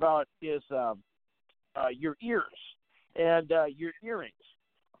curious about is your ears and your earrings.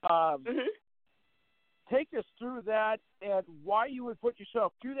 Take us through that and why you would put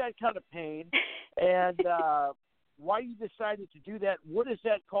yourself through that kind of pain and why you decided to do that. What is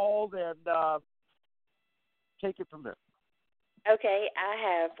that called? And take it from there. Okay, I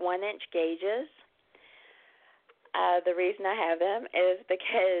have 1-inch gauges. The reason I have them is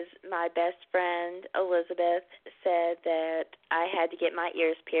because my best friend, Elizabeth, said that I had to get my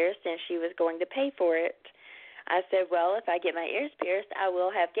ears pierced and she was going to pay for it. I said, well, if I get my ears pierced, I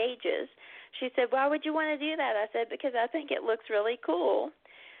will have gauges. She said, why would you want to do that? I said, because I think it looks really cool.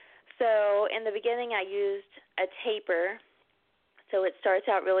 So in the beginning, I used a taper. So it starts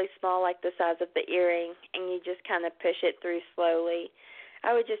out really small, like the size of the earring, and you just kind of push it through slowly.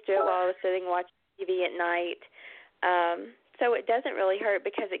 I would just do it while I was sitting watching TV at night. So it doesn't really hurt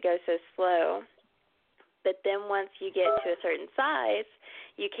because it goes so slow. But then once you get to a certain size,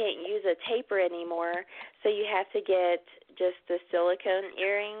 you can't use a taper anymore. So you have to get just the silicone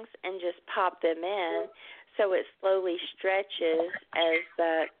earrings and just pop them in so it slowly stretches as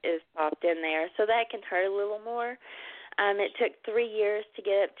that is popped in there. So that can hurt a little more. It took 3 years to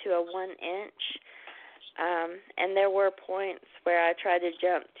get up to a 1-inch. And there were points where I tried to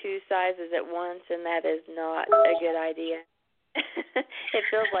jump 2 sizes at once, and that is not a good idea. It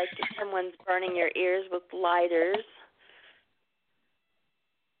feels like someone's burning your ears with lighters.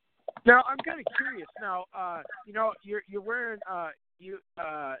 Now I'm kind of curious. Now, you're wearing you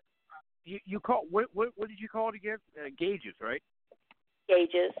call what did you call it again? Gauges, right?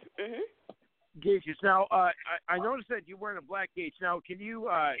 Gauges. Mhm. Gauges. Now, I noticed that you're wearing a black gauge. Now, can you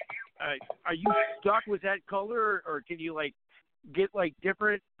are you stuck with that color, or can you get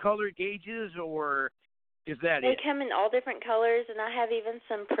different colored gauges, or is that They come in all different colors, and I have even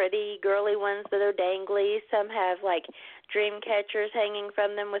some pretty girly ones that are dangly. Some have dream catchers hanging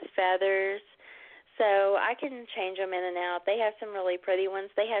from them with feathers. So I can change them in and out. They have some really pretty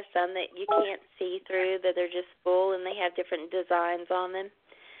ones. They have some that you can't see through, that are just full, and they have different designs on them.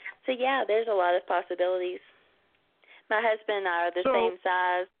 So, yeah, there's a lot of possibilities. My husband and I are the same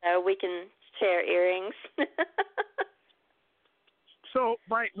size, so we can share earrings. So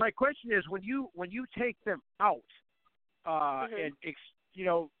my question is, when you take them out and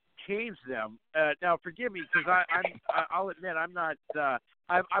change them. Now, forgive me, because I'll admit I'm not.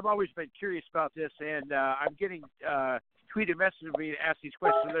 I've always been curious about this, and I'm getting tweeted messages of me to ask these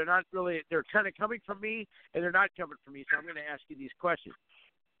questions. They're not really. They're kind of coming from me, and they're not coming from me. So I'm going to ask you these questions.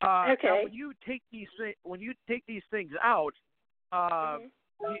 Okay. Now, when you take these things out,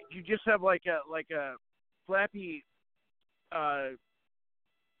 you just have like a flappy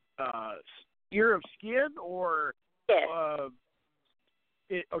ear of skin, or yes.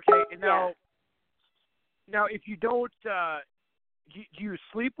 Okay, and now, if you don't, do you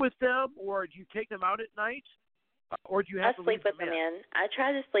sleep with them, or do you take them out at night, or do you have to sleep with them in? I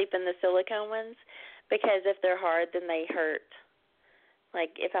try to sleep in the silicone ones because if they're hard, then they hurt.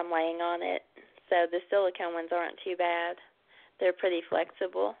 Like if I'm laying on it. So the silicone ones aren't too bad. They're pretty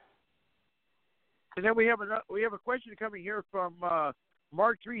flexible. And then we have a question coming here from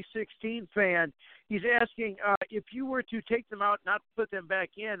Mark 316 fan. He's asking if you were to take them out, not put them back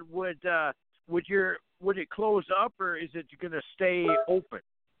in, would it close up, or is it going to stay open?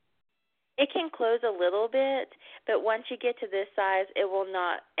 It can close a little bit, but once you get to this size, it will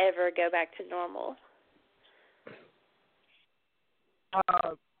not ever go back to normal.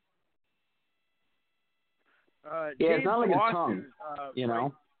 It's not like James a tongue, you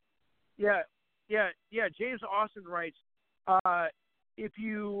know? Yeah. James Austin writes, if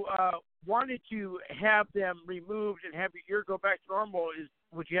you wanted to have them removed and have your ear go back to normal,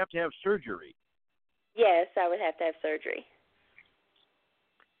 would you have to have surgery? Yes, I would have to have surgery.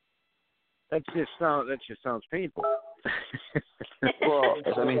 That just sounds painful. Well,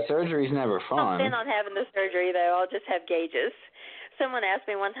 I mean, surgery's never fun. I don't plan on having the surgery, though. I'll just have gauges. Someone asked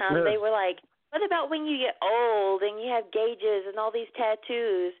me one time, they were like, what about when you get old and you have gauges and all these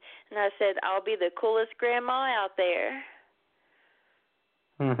tattoos? And I said, I'll be the coolest grandma out there.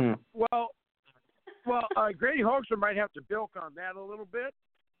 Mm-hmm. Well, Granny Hoaxer might have to bilk on that a little bit.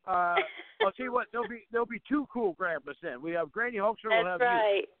 I'll tell you what, there'll be two cool grandmas then. We have Granny Hoaxer. That's we'll have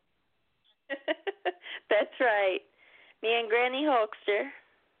right. You. That's right. Me and Granny Hoaxer.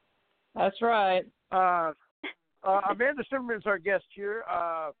 That's right. Amanda Zimmerman's our guest here.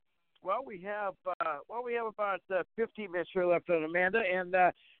 We have about 15 minutes here left on Amanda, and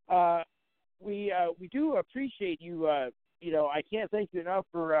we do appreciate you. I can't thank you enough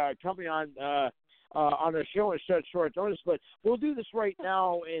for coming on the show at such short notice. But we'll do this right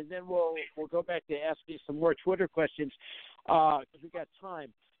now, and then we'll go back to asking some more Twitter questions because we got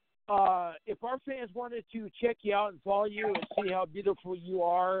time. If our fans wanted to check you out and follow you and see how beautiful you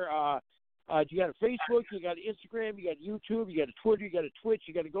are, you got a Facebook, you got Instagram, you got YouTube, you got a Twitter, you got a Twitch,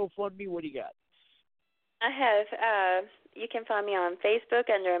 you got a GoFundMe. What do you got? I have, you can find me on Facebook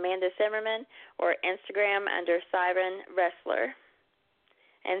under Amanda Zimmerman or Instagram under Siren Wrestler.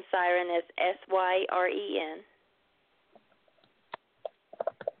 And Siren is Syren.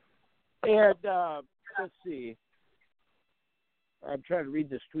 And let's see. I'm trying to read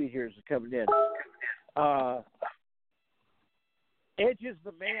this tweet here as it's coming in. Edge is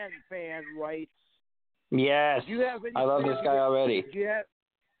the Man fan writes. Yes. I love this guy already. Do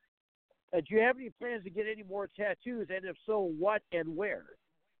you have any plans to get any more tattoos? And if so, what and where?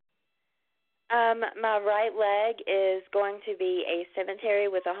 My right leg is going to be a cemetery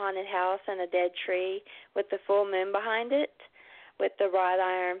with a haunted house and a dead tree with the full moon behind it, with the wrought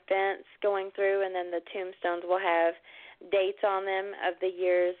iron fence going through, and then the tombstones will have dates on them of the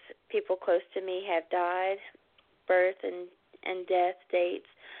years people close to me have died, birth and death dates.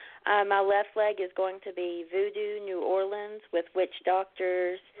 My left leg is going to be Voodoo, New Orleans, with witch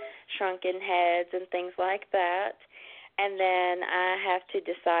doctors, shrunken heads, and things like that. And then I have to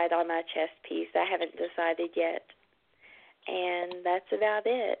decide on my chest piece. I haven't decided yet. And that's about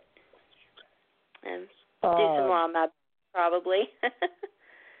it. And do some more on my probably.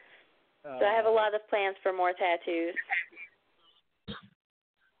 So I have a lot of plans for more tattoos.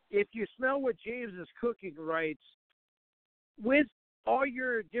 If you smell what James is cooking, writes, with all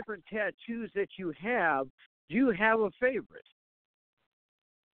your different tattoos that you have, do you have a favorite?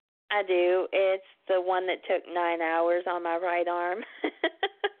 I do. It's the one that took 9 hours on my right arm.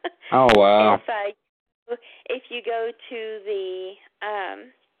 Oh, wow. If you go to the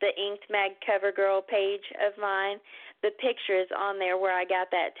Inked Mag Cover Girl page of mine, the picture is on there where I got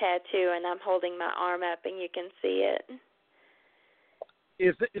that tattoo, and I'm holding my arm up, and you can see it.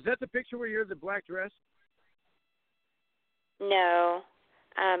 Is that the picture where you're in the black dress? No.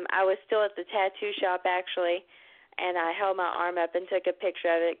 I was still at the tattoo shop, actually, and I held my arm up and took a picture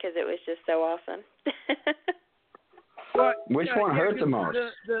of it because it was just so awesome. Which one hurt the most?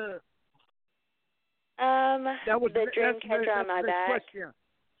 The dream catcher on my back. Yeah.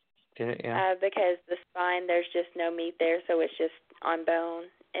 Because the spine, there's just no meat there, so it's just on bone.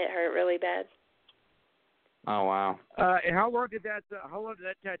 It hurt really bad. Oh, wow. And how long did that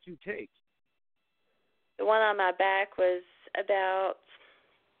tattoo take? The one on my back was about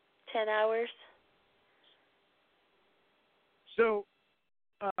 10 hours. So,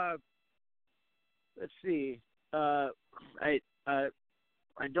 let's see. I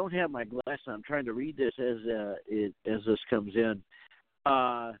don't have my glasses. I'm trying to read this as this comes in.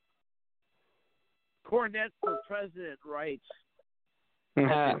 Cornette for President writes.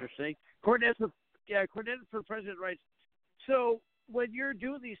 That's interesting. Connecticut for President writes, so when you're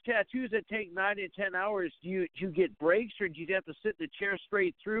doing these tattoos that take 9 to 10 hours, do you get breaks, or do you have to sit in the chair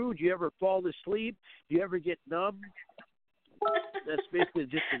straight through? Do you ever fall asleep? Do you ever get numb? That's basically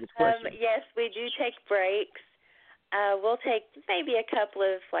just the question. Yes, we do take breaks. We'll take maybe a couple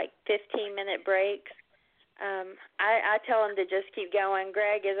of 15-minute breaks. I tell him to just keep going.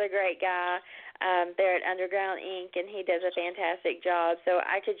 Greg is a great guy. They're at Underground Ink, and he does a fantastic job. So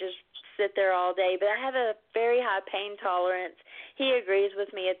I could just sit there all day. But I have a very high pain tolerance. He agrees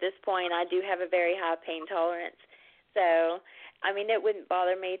with me at this point. I do have a very high pain tolerance. So, I mean, it wouldn't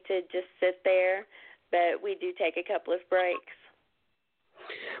bother me to just sit there, but we do take a couple of breaks.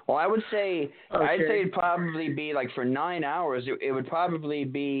 Well, I would say, I'd say it'd probably be for 9 hours. It would probably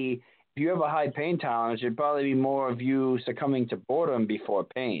be, if you have a high pain tolerance, it'd probably be more of you succumbing to boredom before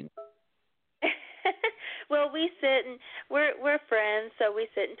pain. Well, we sit and we're friends, so we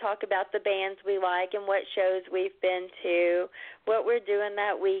sit and talk about the bands we like and what shows we've been to, what we're doing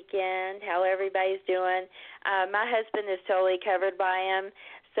that weekend, how everybody's doing. My husband is totally covered by him,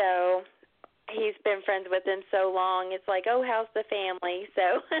 so he's been friends with him so long. It's like, oh, how's the family?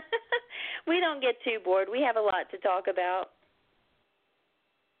 So we don't get too bored. We have a lot to talk about.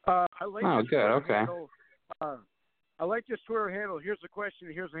 I like good. Okay. Handle. I like this Twitter handle. Here's the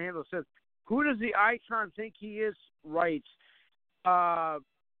question. Here's the handle. It says, "Who does the icon think he is?" Writes. Can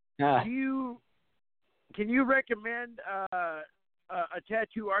you recommend a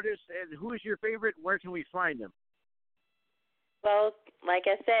tattoo artist, and who is your favorite? Where can we find him? Well, like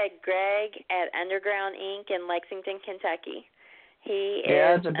I said, Greg at Underground Ink in Lexington, Kentucky. He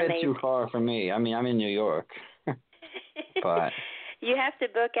yeah, is it's a bit amazing. too far for me. I mean, I'm in New York, but you have to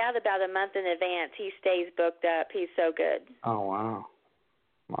book out about a month in advance. He stays booked up. He's so good. Oh wow,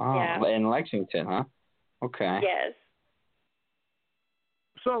 wow! Yeah. In Lexington, huh? Okay. Yes.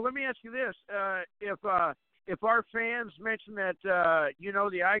 So let me ask you this: if our fans mention that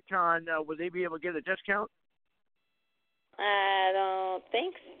the icon, would they be able to get a discount? I don't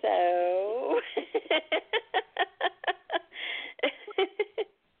think so.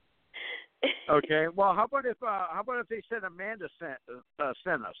 Okay. Well, how about if they said Amanda sent us?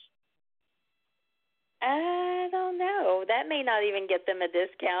 I don't know. That may not even get them a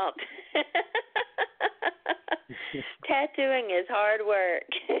discount. Tattooing is hard work.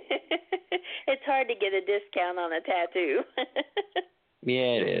 It's hard to get a discount on a tattoo.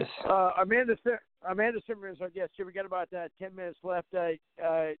 Yeah, it is. Amanda Simmer is our guest here. We got about 10 minutes left.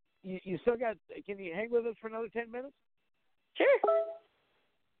 You still got? Can you hang with us for another 10 minutes? Sure.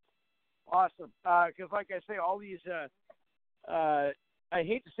 Awesome. Because, like I say, all these, I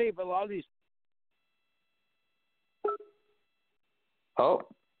hate to say it, but a lot of these. Oh,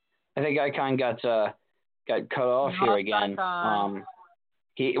 I think Icon got cut off here again.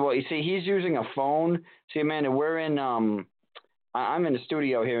 You see, he's using a phone. See, Amanda, we're in I'm in the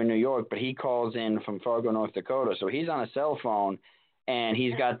studio here in New York, but he calls in from Fargo, North Dakota. So he's on a cell phone, and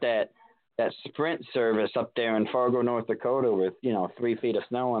he's got that Sprint service up there in Fargo, North Dakota with, 3 feet of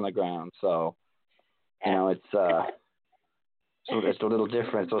snow on the ground. So, it's a little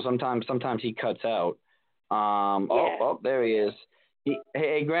different. So sometimes he cuts out. Oh, there he is.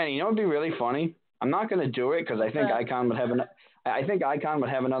 Hey, Granny, what would be really funny? I'm not going to do it because I think Icon would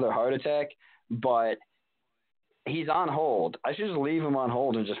have another heart attack, but he's on hold. I should just leave him on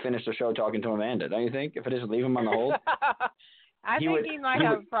hold and just finish the show talking to Amanda. Don't you think? If I just leave him on the hold, he might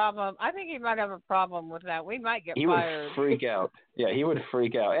have a problem. I think he might have a problem with that. We might get fired. He would freak out. Yeah, he would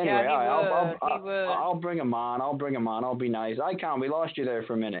freak out. Anyway, he would. I'll bring him on. I'll be nice. Icon, we lost you there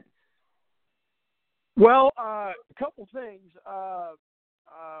for a minute. Well, a couple things.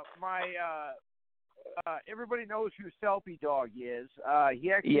 Everybody knows who Selfie Dog is.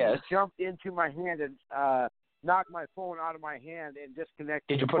 He actually jumped into my hand and knocked my phone out of my hand and disconnected.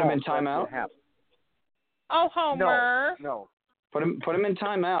 Did you put him in timeout? Oh, Homer. No. Put him in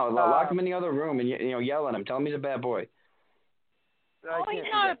timeout. Lock him in the other room and yell at him. Tell him he's a bad boy. He's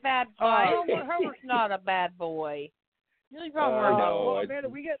not a bad boy. Homer's not a bad boy. Really wrong. Well, Amanda,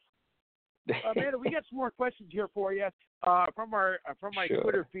 we got some more questions here for you from my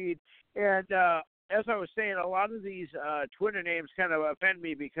Twitter feed, and as I was saying, a lot of these Twitter names kind of offend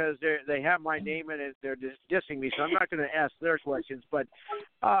me because they have my name in it. They're just dissing me, so I'm not going to ask their questions. But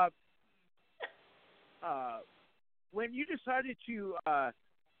when you decided to,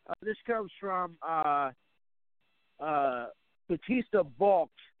 this comes from Batista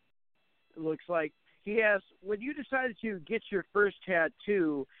Balk, it looks like. He asks, when you decided to get your first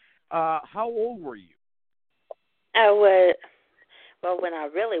tattoo, how old were you? Well, when I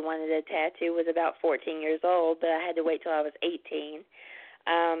really wanted a tattoo was about 14 years old, but I had to wait till I was 18.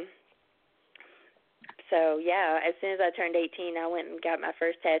 So, yeah, as soon as I turned 18, I went and got my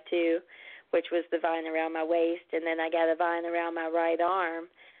first tattoo, which was the vine around my waist, and then I got a vine around my right arm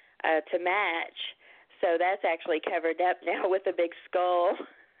to match. So that's actually covered up now with a big skull.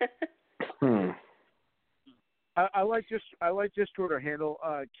 I like this Twitter handle.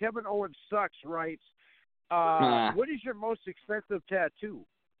 Kevin Owen Sucks writes, what is your most expensive tattoo?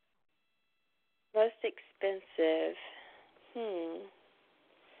 Most expensive?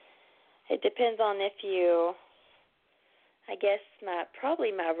 It depends on if you, I guess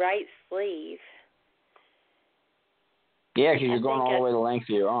probably my right sleeve. Yeah, because you're going all the way the length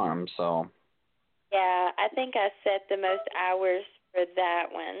of your arm, so. Yeah, I think I set the most hours for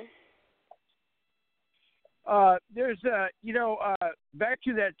that one. There's back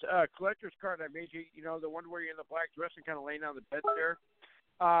to that collector's card I made you, the one where you're in the black dress and kind of laying on the bed there.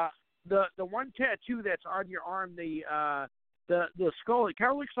 The one tattoo that's on your arm, the skull, it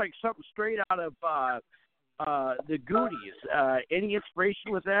kind of looks like something straight out of the Goonies. Any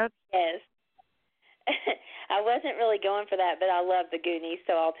inspiration with that? Yes. I wasn't really going for that, but I love the Goonies,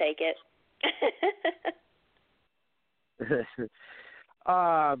 so I'll take it.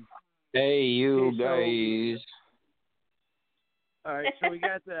 Hey, you guys. All right, so we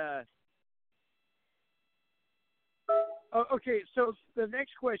got the. Okay, so the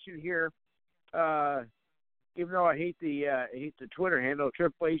next question here, even though I hate the Twitter handle,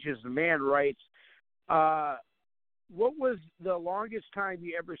 Triple H is the man writes, what was the longest time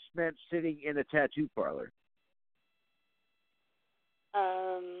you ever spent sitting in a tattoo parlor?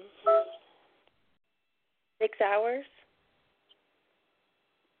 6 hours.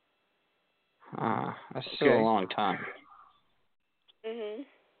 That's still a long time.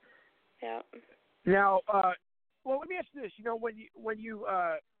 Yeah. Now, well, let me ask you this. When you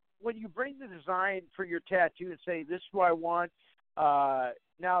bring the design for your tattoo and say this is what I want,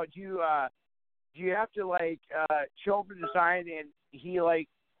 now do you have to show him the design and he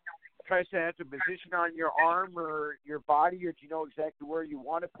tries to have to position on your arm or your body, or do you know exactly where you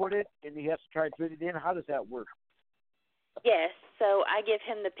want to put it and he has to try to fit it in? How does that work? Yes, so I give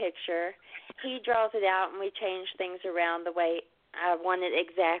him the picture. He draws it out, and we change things around the way I want it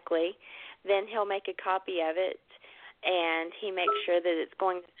exactly. Then he'll make a copy of it, and he makes sure that it's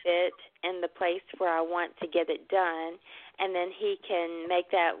going to fit in the place where I want to get it done, and then he can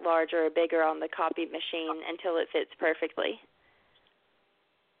make that larger or bigger on the copy machine until it fits perfectly.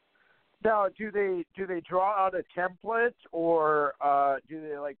 Now, do they draw out a template, or do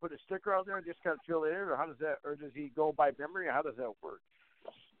they put a sticker out there and just kind of fill it in, or how does that, or does he go by memory, or how does that work?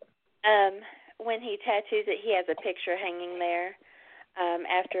 When he tattoos it, he has a picture hanging there.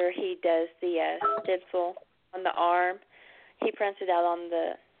 After he does the stencil on the arm, he prints it out on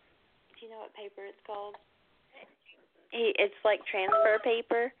the. Do you know what paper it's called? It's like transfer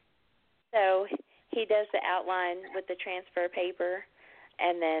paper. So he does the outline with the transfer paper.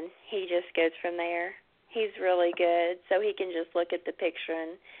 And then he just goes from there. He's really good, so he can just look at the picture,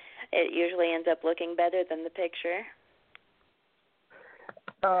 and it usually ends up looking better than the picture.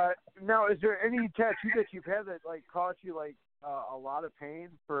 Now, is there any tattoo that you've had that caused you a lot of pain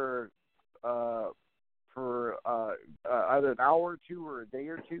for either an hour or two or a day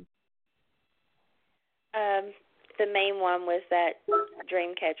or two? The main one was that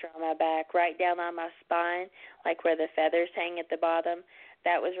dream catcher on my back, right down on my spine, where the feathers hang at the bottom.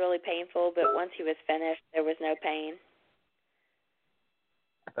 That was really painful, but once he was finished, there was no pain.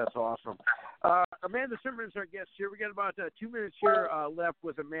 That's awesome. Amanda Zimmerman's our guest here. We got about 2 minutes here left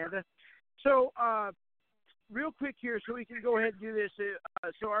with Amanda. So, real quick here, so we can go ahead and do this,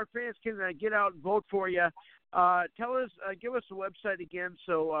 so our fans can get out and vote for you. Tell us, give us the website again,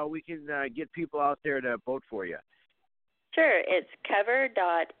 so we can get people out there to vote for you. Sure, it's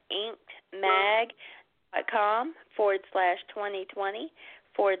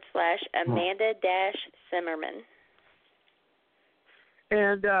cover.inkmag.com/2020/Amanda-Zimmerman.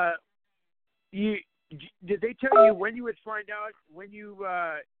 And did they tell you when you would find out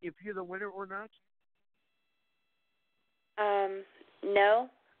if you're the winner or not? No.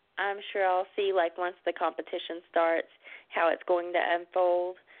 I'm sure I'll see once the competition starts how it's going to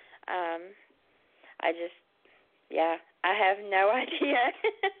unfold. I have no idea.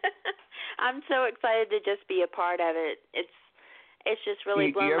 I'm so excited to just be a part of it. It's just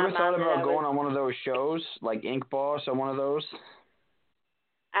really blown my mind. You ever thought about going on one of those shows, like Ink Boss or one of those?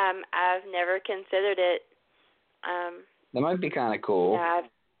 I've never considered it. That might be kind of cool. Yeah, I've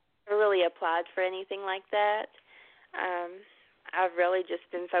never really applied for anything like that. I've really just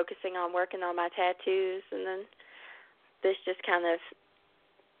been focusing on working on my tattoos, and then this just kind of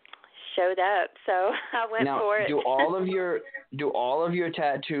showed up, so I went for it. Do all of your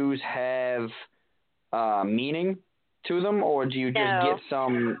tattoos have meaning to them, or do you just get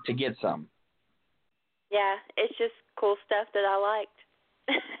some to get some? Yeah, it's just cool stuff that I liked.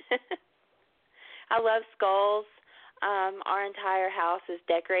 I love skulls. Our entire house is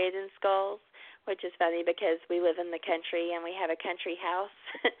decorated in skulls, which is funny because we live in the country and we have a country house.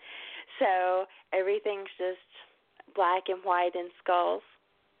 So everything's just black and white and skulls.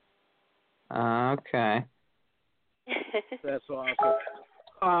 Okay. That's awesome.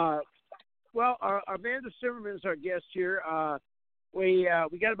 Well, Amanda Zimmerman is our guest here. We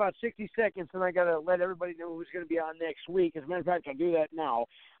got about 60 seconds, and I got to let everybody know who's going to be on next week. As a matter of fact, I'll do that now.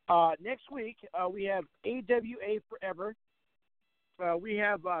 Next week, we have AWA Forever. We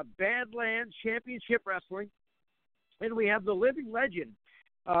have Badlands Championship Wrestling. And we have the living legend,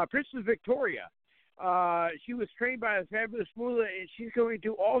 Princess Victoria. She was trained by the Fabulous Moolah, and she's going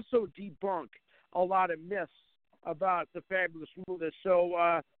to also debunk a lot of myths about the Fabulous Moolah.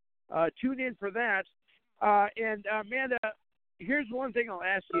 So tune in for that. And Amanda, here's one thing I'll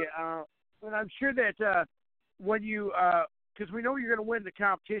ask you. And I'm sure that when you because we know you're going to win the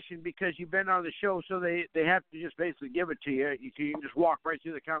competition because you've been on the show, so they have to just basically give it to you. You can just walk right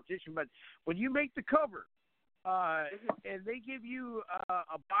through the competition. But when you make the cover and they give you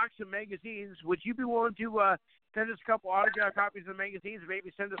a box of magazines, would you be willing to send us a couple autographed copies of the magazines, maybe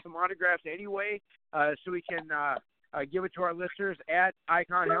send us some autographs anyway so we can give it to our listeners at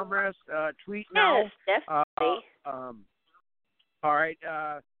Icon Helmrest? Tweet now. Yes, definitely. All right.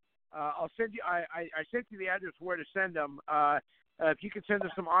 I'll send you. I sent you the address where to send them. If you can send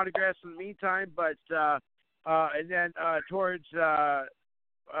us some autographs in the meantime, but and then towards I'll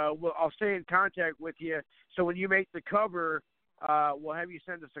stay in contact with you. So when you make the cover, we'll have you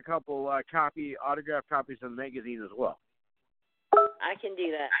send us a couple autographed copies of the magazine as well. I can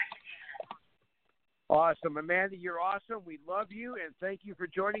do that. Awesome, Amanda. You're awesome. We love you, and thank you for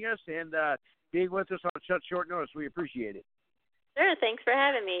joining us and being with us on such short notice. We appreciate it. Sure, thanks for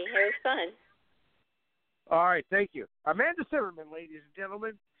having me. It was fun. All right, thank you. Amanda Zimmerman, ladies and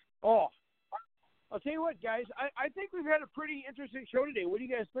gentlemen. Oh, I'll tell you what, guys. I think we've had a pretty interesting show today. What do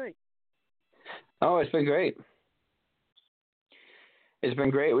you guys think? Oh, it's been great. It's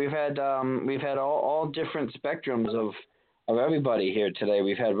been great. We've had all different spectrums of everybody here today.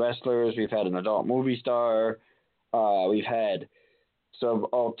 We've had wrestlers. We've had an adult movie star. We've had some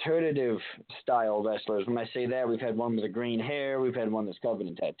alternative style wrestlers. When I say that, we've had one with the green hair. We've had one that's covered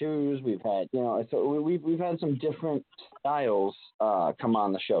in tattoos. We've had, so we've had some different styles come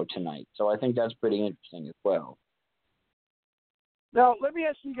on the show tonight. So I think that's pretty interesting as well. Now, let me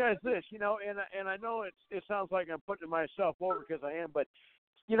ask you guys this, and I know it sounds like I'm putting myself over because I am, but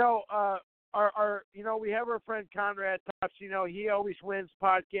we have our friend Conrad Tops. He always wins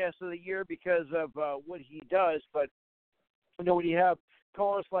Podcast of the Year because of what he does. But when you have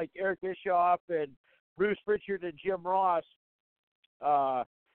callers like Eric Bischoff and Bruce Pritchard and Jim Ross, and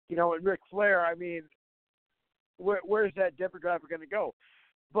Ric Flair, I mean, where's that demographic going to go?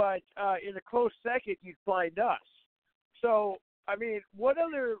 But in a close second, you'd find us. So, I mean, what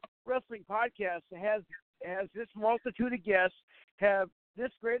other wrestling podcast has this multitude of guests, have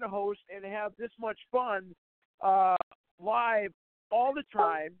this great a host, and have this much fun live all the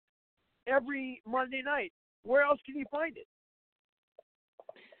time, every Monday night? Where else can you find it?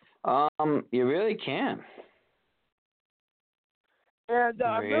 You really can. And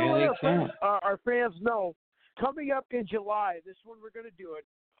I'm going to let our fans know, coming up in July, this one we're going to do it.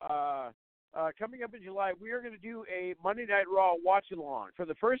 Coming up in July, we are going to do a Monday Night Raw watch-along. For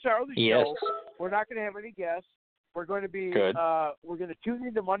the first hour of the show, we're not going to have any guests. We're going to be we're going to tune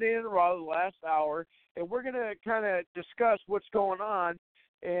into Monday Night Raw the last hour, and we're going to kind of discuss what's going on.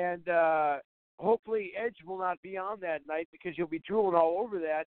 And hopefully Edge will not be on that night because you'll be drooling all over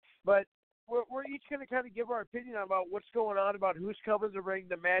that. But we're each going to kind of give our opinion about what's going on, about who's coming to ring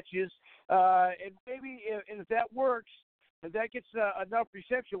the matches. And maybe if that works, if that gets enough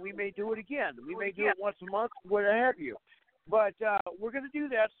reception, we may do it again. We may do it once a month, what have you. But we're going to do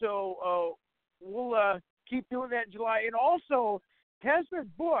that, so we'll keep doing that in July. And also, has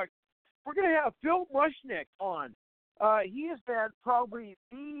been booked, we're going to have Phil Mushnick on. He has been probably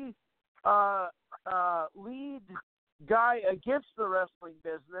the lead guy against the wrestling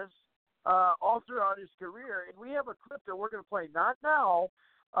business all throughout his career. And we have a clip that we're going to play, not now,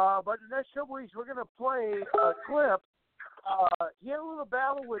 but in the next couple weeks, we're going to play a clip. He had a little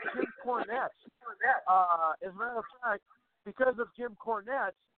battle with Jim Cornette. As a matter of fact, because of Jim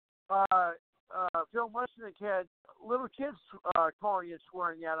Cornette, Phil Mushnick had little kids calling and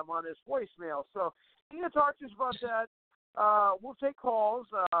swearing at him on his voicemail. So he's going to talk to us about that. We'll take calls,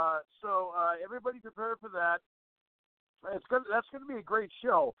 so everybody prepare for that. That's going to be a great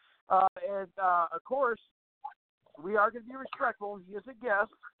show. And of course, we are going to be respectful. He is a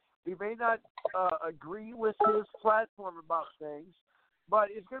guest. We may not agree with his platform about things, but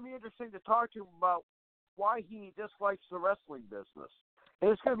it's going to be interesting to talk to him about why he dislikes the wrestling business.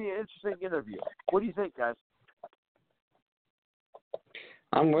 And it's going to be an interesting interview. What do you think, guys?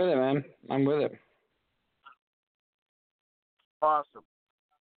 I'm with it, man. I'm with it. Awesome.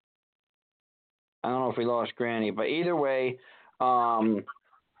 I don't know if we lost Granny, but either way, No,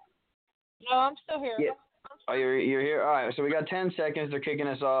 I'm still here. Yeah. Oh, you're here? All right, so we got 10 seconds. They're kicking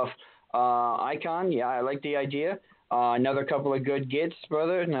us off. Icon, yeah, I like the idea. Another couple of good gets,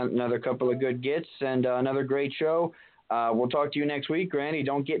 brother. Another couple of good gets, and another great show. We'll talk to you next week, Granny.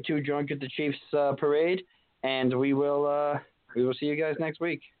 Don't get too drunk at the Chiefs parade, and we will see you guys next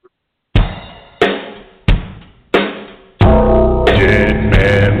week. Dead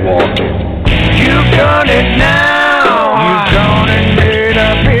man walking. You've done it now. You've done and made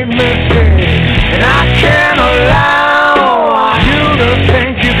a big mistake, and I can't allow you to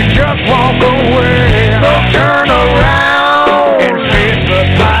think you can just walk away. So turn around and face the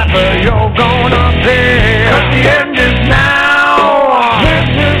piper you're gonna pay. 'Cause the end is now. This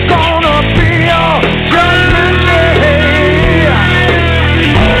is gonna be your judgment day.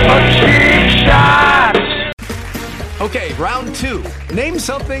 A cheap shot. Okay, round 2. Name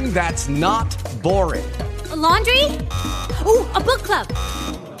something that's not boring. A laundry? Ooh, a book club.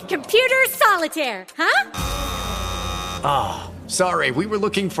 Computer solitaire, huh? Ah, oh, sorry, we were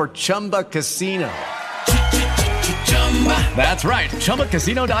looking for Chumba Casino. That's right,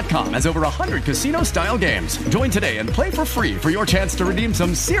 ChumbaCasino.com has over 100 casino-style games. Join today and play for free for your chance to redeem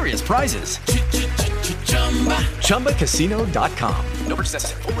some serious prizes. ChumbaCasino.com. No purchase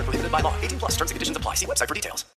necessary. Void where prohibited by law. 18+ terms and conditions apply. See website for details.